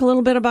want to talk a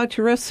little bit about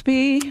your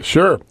recipe?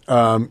 Sure.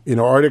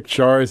 Arctic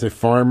char is a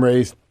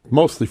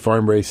mostly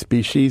farm-raised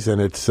species,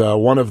 and it's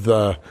one of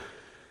the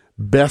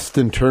best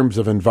in terms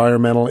of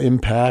environmental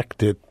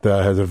impact. It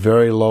has a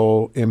very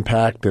low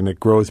impact, and it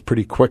grows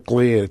pretty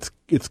quickly.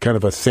 It's kind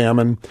of a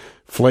salmon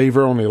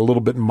flavor, only a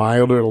little bit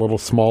milder, a little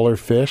smaller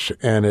fish,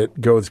 and it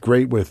goes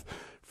great with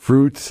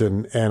fruits.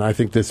 And I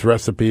think this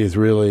recipe is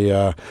really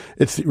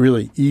it's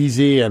really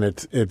easy, and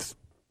it's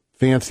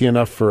fancy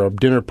enough for a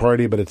dinner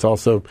party, but it's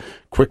also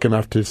quick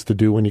enough just to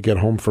do when you get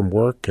home from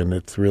work. And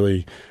it's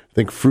really, I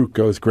think fruit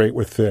goes great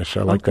with fish.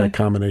 I like that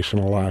combination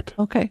a lot.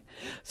 Okay.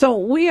 So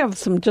we have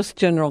some just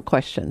general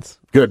questions.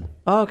 Good.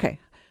 Okay.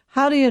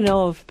 How do you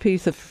know if a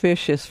piece of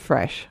fish is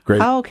fresh?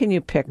 Great. How can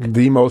you pick?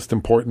 The most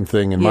important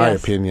thing, in my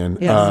opinion,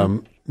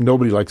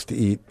 nobody likes to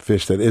eat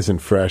fish that isn't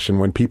fresh. And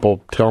when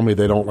people tell me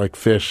they don't like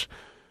fish,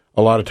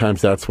 a lot of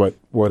times that's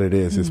what it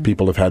is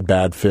people have had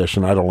bad fish,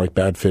 and I don't like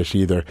bad fish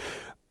either.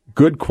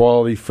 Good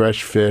quality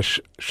fresh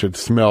fish should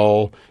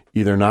smell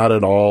either not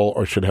at all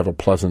or should have a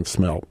pleasant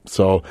smell.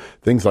 So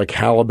things like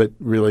halibut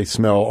really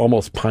smell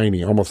almost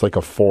piney, almost like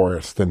a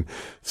forest. And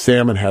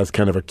salmon has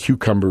kind of a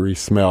cucumbery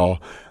smell.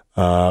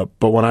 But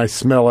when I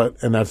smell it,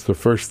 and that's the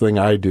first thing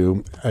I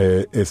do,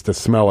 is to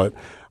smell it,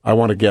 I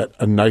want to get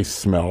a nice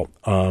smell.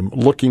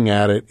 Looking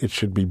at it, it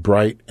should be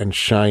bright and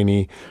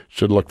shiny,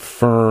 should look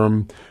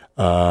firm.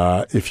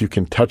 If you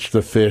can touch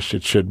the fish,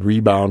 it should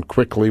rebound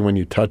quickly when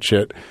you touch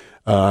it.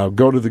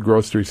 Go to the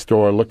grocery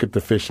store, look at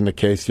the fish in the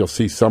case. You'll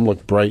see some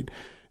look bright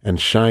and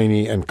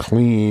shiny and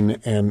clean,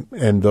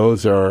 and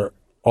those are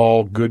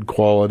all good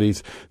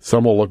qualities.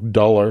 Some will look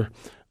duller.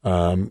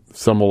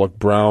 Some will look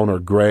brown or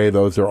gray.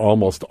 Those are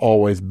almost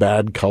always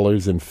bad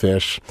colors in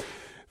fish.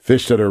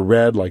 Fish that are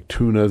red, like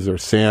tunas or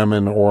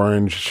salmon,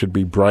 orange, should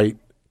be bright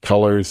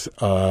colors.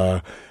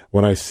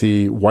 When I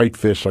see white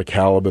fish like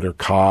halibut or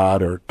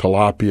cod or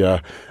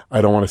tilapia, I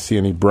don't want to see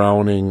any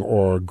browning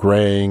or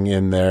graying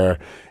in there.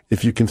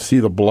 If you can see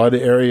the blood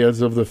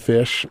areas of the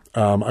fish,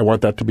 I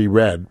want that to be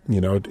red.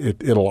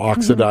 It'll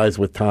oxidize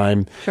with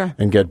time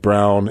and get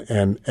brown.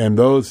 And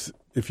those,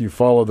 if you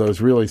follow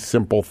those really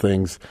simple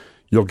things,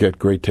 you'll get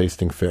great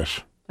tasting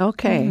fish.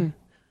 Okay.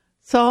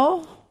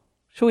 So,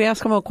 should we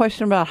ask them a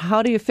question about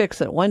how do you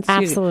fix it?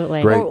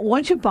 Absolutely.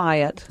 Once you buy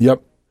it.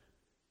 Yep.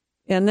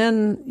 And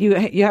then you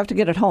have to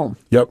get it home.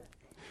 Yep.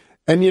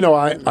 And,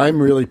 I'm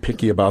really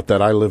picky about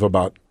that. I live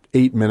about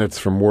 8 minutes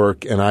from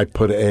work, and I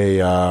put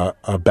a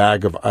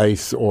bag of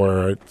ice,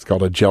 or it's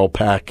called a gel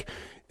pack,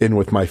 in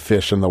with my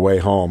fish on the way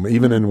home,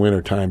 even in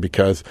wintertime,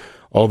 because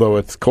although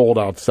it's cold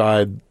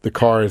outside, the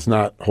car is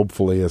not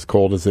hopefully as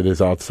cold as it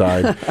is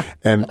outside.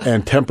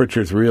 and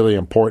temperature is really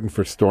important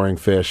for storing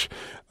fish.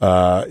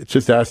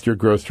 Just ask your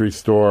grocery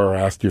store or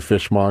ask your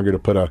fishmonger to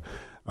put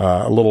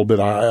a little bit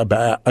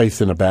of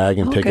ice in a bag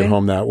and take it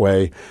home that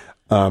way.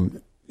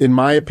 In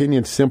my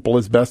opinion, simple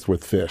is best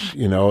with fish.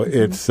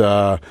 It's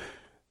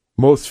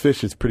most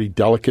fish is pretty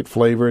delicate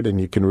flavored, and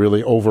you can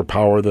really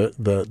overpower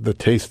the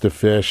taste of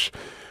fish.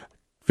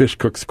 Fish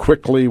cooks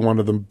quickly. One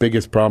of the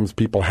biggest problems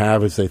people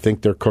have is they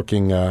think they're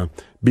cooking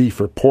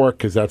beef or pork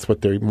because that's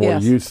what they're more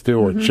used to,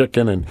 or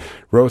chicken, and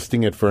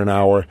roasting it for an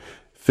hour.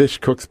 Fish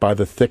cooks by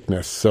the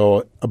thickness,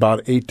 so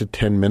about 8 to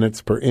 10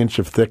 minutes per inch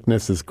of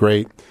thickness is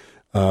great.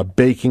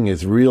 Baking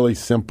is really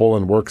simple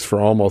and works for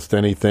almost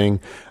anything.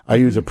 I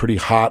use a pretty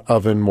hot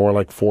oven, more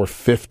like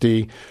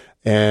 450.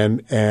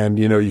 And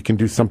you can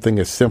do something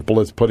as simple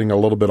as putting a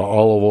little bit of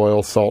olive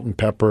oil, salt and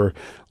pepper, a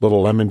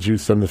little lemon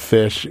juice on the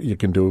fish. You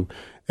can do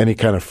any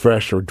kind of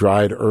fresh or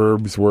dried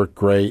herbs work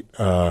great.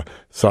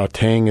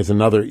 Sautéing is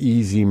another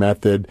easy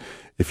method.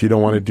 If you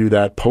don't want to do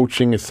that,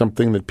 poaching is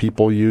something that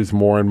people use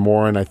more and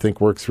more, and I think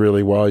works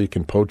really well. You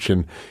can poach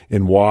in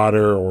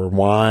water or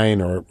wine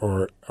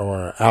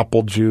or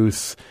apple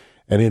juice,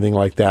 anything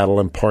like that will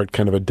impart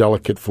kind of a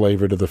delicate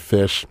flavor to the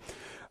fish.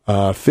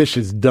 Fish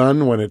is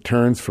done when it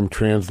turns from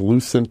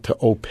translucent to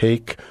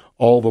opaque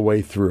all the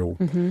way through.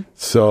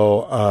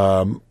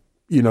 So,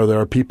 there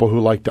are people who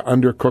like to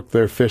undercook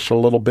their fish a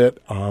little bit.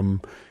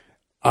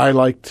 I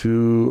like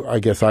to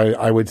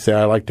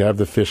have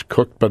the fish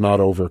cooked but not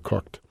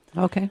overcooked.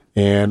 Okay.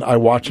 And I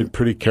watch it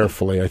pretty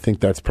carefully. I think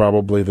that's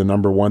probably the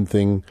number one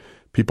thing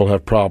people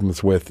have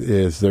problems with,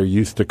 is they're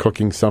used to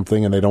cooking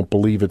something and they don't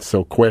believe it's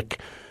so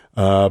quick.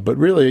 But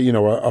really,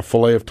 a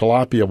fillet of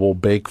tilapia will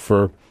bake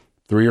for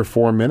 3 or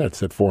 4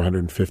 minutes at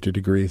 450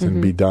 degrees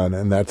and be done.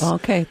 And that's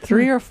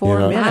 3 or 4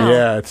 minutes.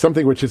 Yeah, it's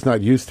something which is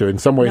not used to. In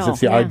some ways, it's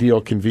the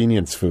ideal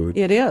convenience food.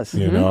 It is.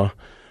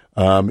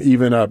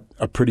 Even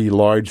a pretty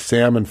large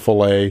salmon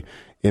fillet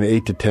in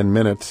 8 to 10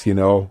 minutes,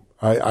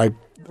 I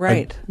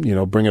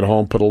bring it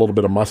home, put a little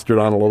bit of mustard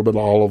on, a little bit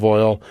of olive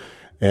oil,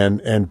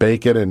 and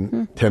bake it,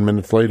 and 10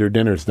 minutes later,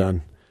 dinner's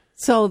done.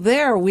 So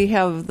there we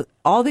have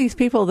all these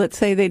people that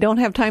say they don't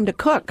have time to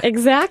cook.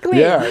 Exactly.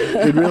 Yeah,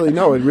 it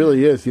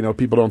really is.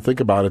 People don't think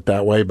about it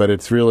that way, but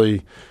it's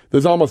really,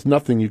 there's almost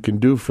nothing you can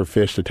do for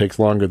fish that takes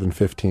longer than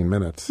 15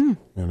 minutes,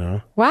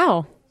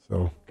 Wow.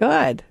 So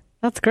good.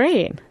 That's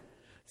great.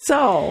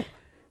 So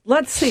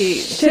let's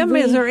see. Tim,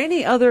 is there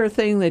any other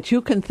thing that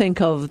you can think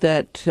of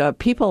that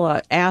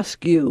people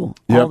ask you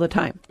all the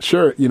time?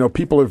 Sure.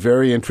 People are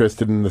very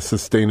interested in the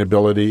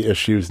sustainability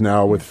issues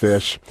now with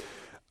fish.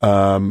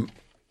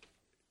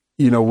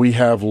 We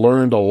have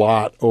learned a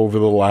lot over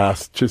the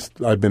last,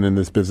 I've been in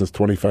this business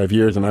 25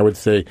 years, and I would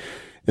say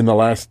in the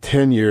last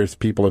 10 years,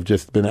 people have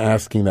just been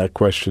asking that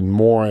question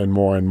more and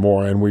more and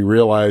more, and we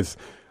realize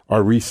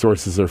our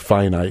resources are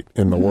finite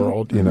in the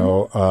world.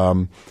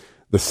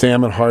 The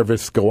salmon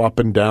harvests go up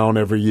and down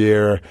every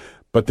year,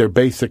 but they're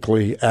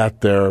basically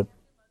at their,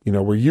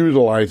 we're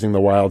utilizing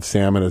the wild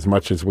salmon as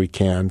much as we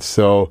can.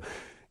 So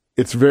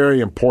it's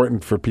very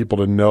important for people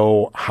to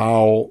know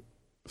how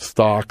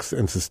stocks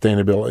and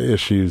sustainability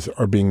issues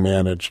are being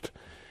managed.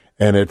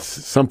 And it's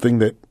something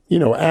that,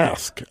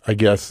 ask. I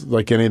guess,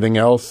 like anything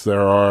else,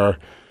 there are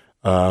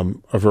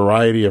a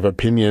variety of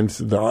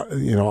opinions.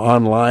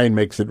 Online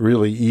makes it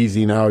really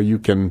easy now. You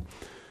can,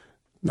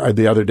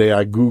 the other day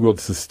I Googled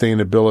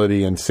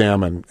sustainability and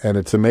salmon, and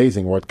it's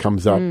amazing what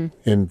comes up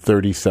in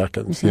 30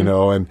 seconds,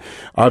 and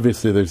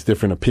obviously there's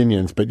different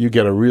opinions, but you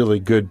get a really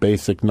good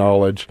basic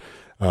knowledge.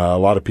 A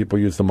lot of people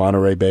use the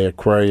Monterey Bay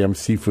Aquarium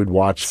Seafood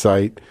Watch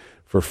site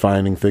for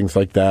finding things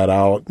like that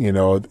out.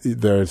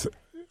 There's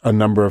a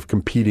number of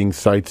competing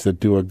sites that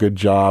do a good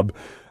job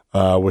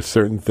with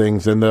certain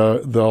things, and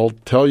they'll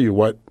tell you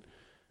what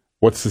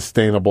what's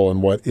sustainable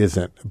and what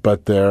isn't.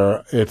 But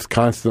it's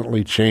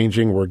constantly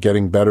changing. We're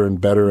getting better and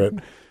better at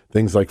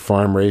things like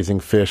farm raising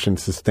fish in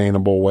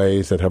sustainable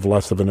ways that have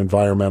less of an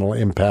environmental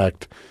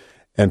impact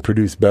and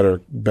produce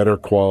better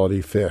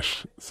quality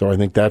fish. So I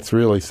think that's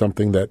really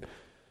something that,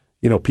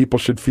 people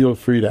should feel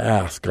free to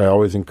ask. I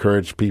always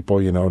encourage people,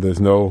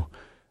 there's no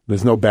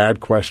bad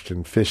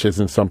question. Fish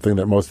isn't something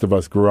that most of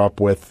us grew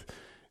up with.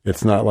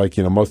 It's not like,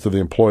 most of the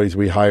employees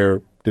we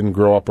hire didn't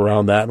grow up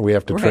around that and we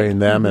have to train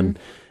them. And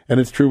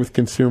it's true with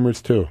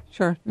consumers too.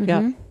 Sure.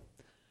 Yeah.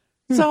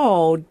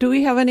 So do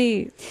we have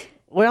any...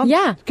 Well,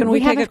 yeah. Can we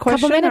take have a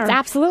question? Couple minutes, or?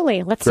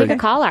 absolutely. Let's take a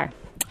caller.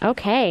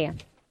 Okay.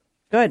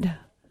 Good.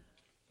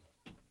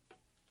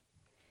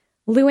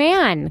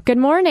 Luann, good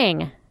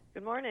morning.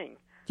 Good morning.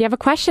 Do you have a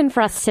question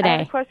for us today? I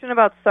have a question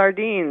about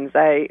sardines.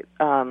 I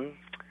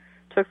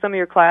took some of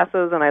your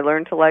classes and I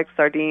learned to like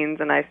sardines,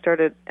 and I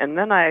started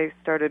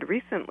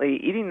recently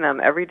eating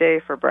them every day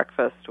for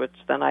breakfast, which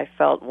then I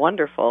felt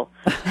wonderful.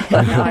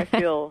 But now I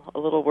feel a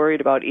little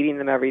worried about eating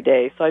them every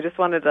day. So I just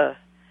wanted to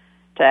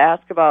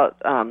ask about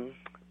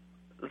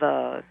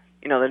the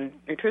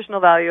nutritional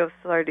value of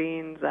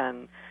sardines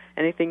and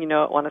anything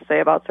want to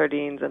say about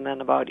sardines, and then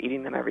about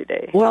eating them every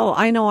day. Well,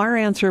 I know our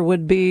answer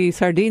would be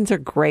sardines are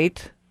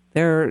great.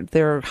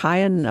 They're high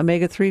in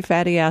omega-3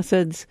 fatty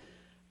acids,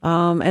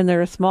 and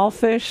they're a small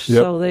fish,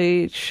 so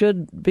they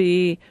should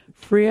be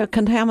free of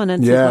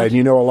contaminants. Yeah,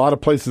 and a lot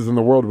of places in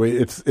the world,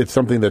 it's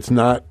something that's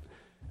not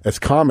as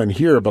common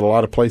here, but a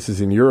lot of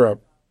places in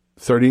Europe,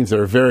 sardines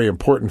are a very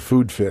important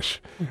food fish,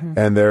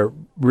 and they're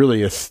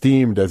really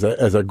esteemed as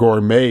a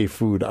gourmet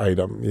food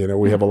item.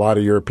 We have a lot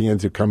of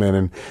Europeans who come in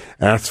and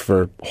ask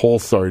for whole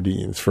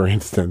sardines, for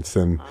instance,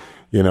 and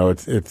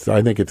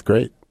I think it's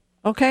great.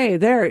 Okay,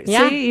 there.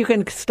 Yeah. See, you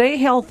can stay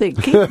healthy.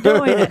 Keep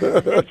doing it.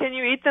 And can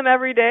you eat them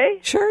every day?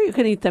 Sure, you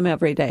can eat them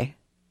every day.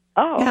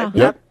 Oh, yeah.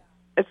 Yep.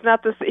 It's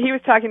not this. He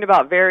was talking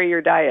about vary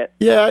your diet.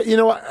 Yeah,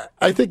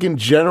 I think in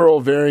general,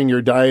 varying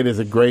your diet is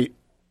a great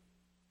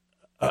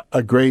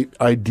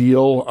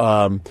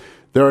ideal.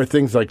 There are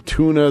things like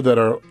tuna that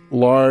are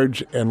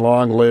large and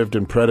long-lived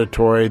and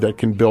predatory that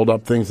can build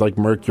up things like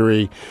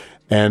mercury,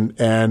 and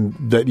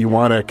that you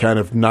want to kind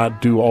of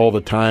not do all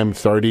the time.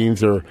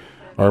 Sardines are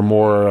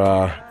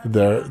more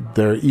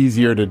they're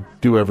easier to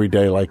do every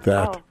day like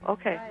that. Oh,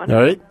 okay. All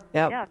right.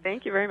 Yep. Yeah.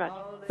 Thank you very much.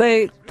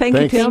 Thank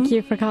you, Tim. Thank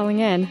you for calling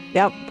in.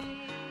 Yep.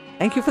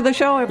 Thank you for the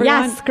show, everyone.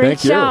 Yes, great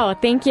show.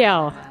 Thank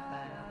you.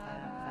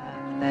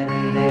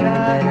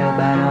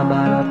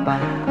 Ba-da-ba-da-ba.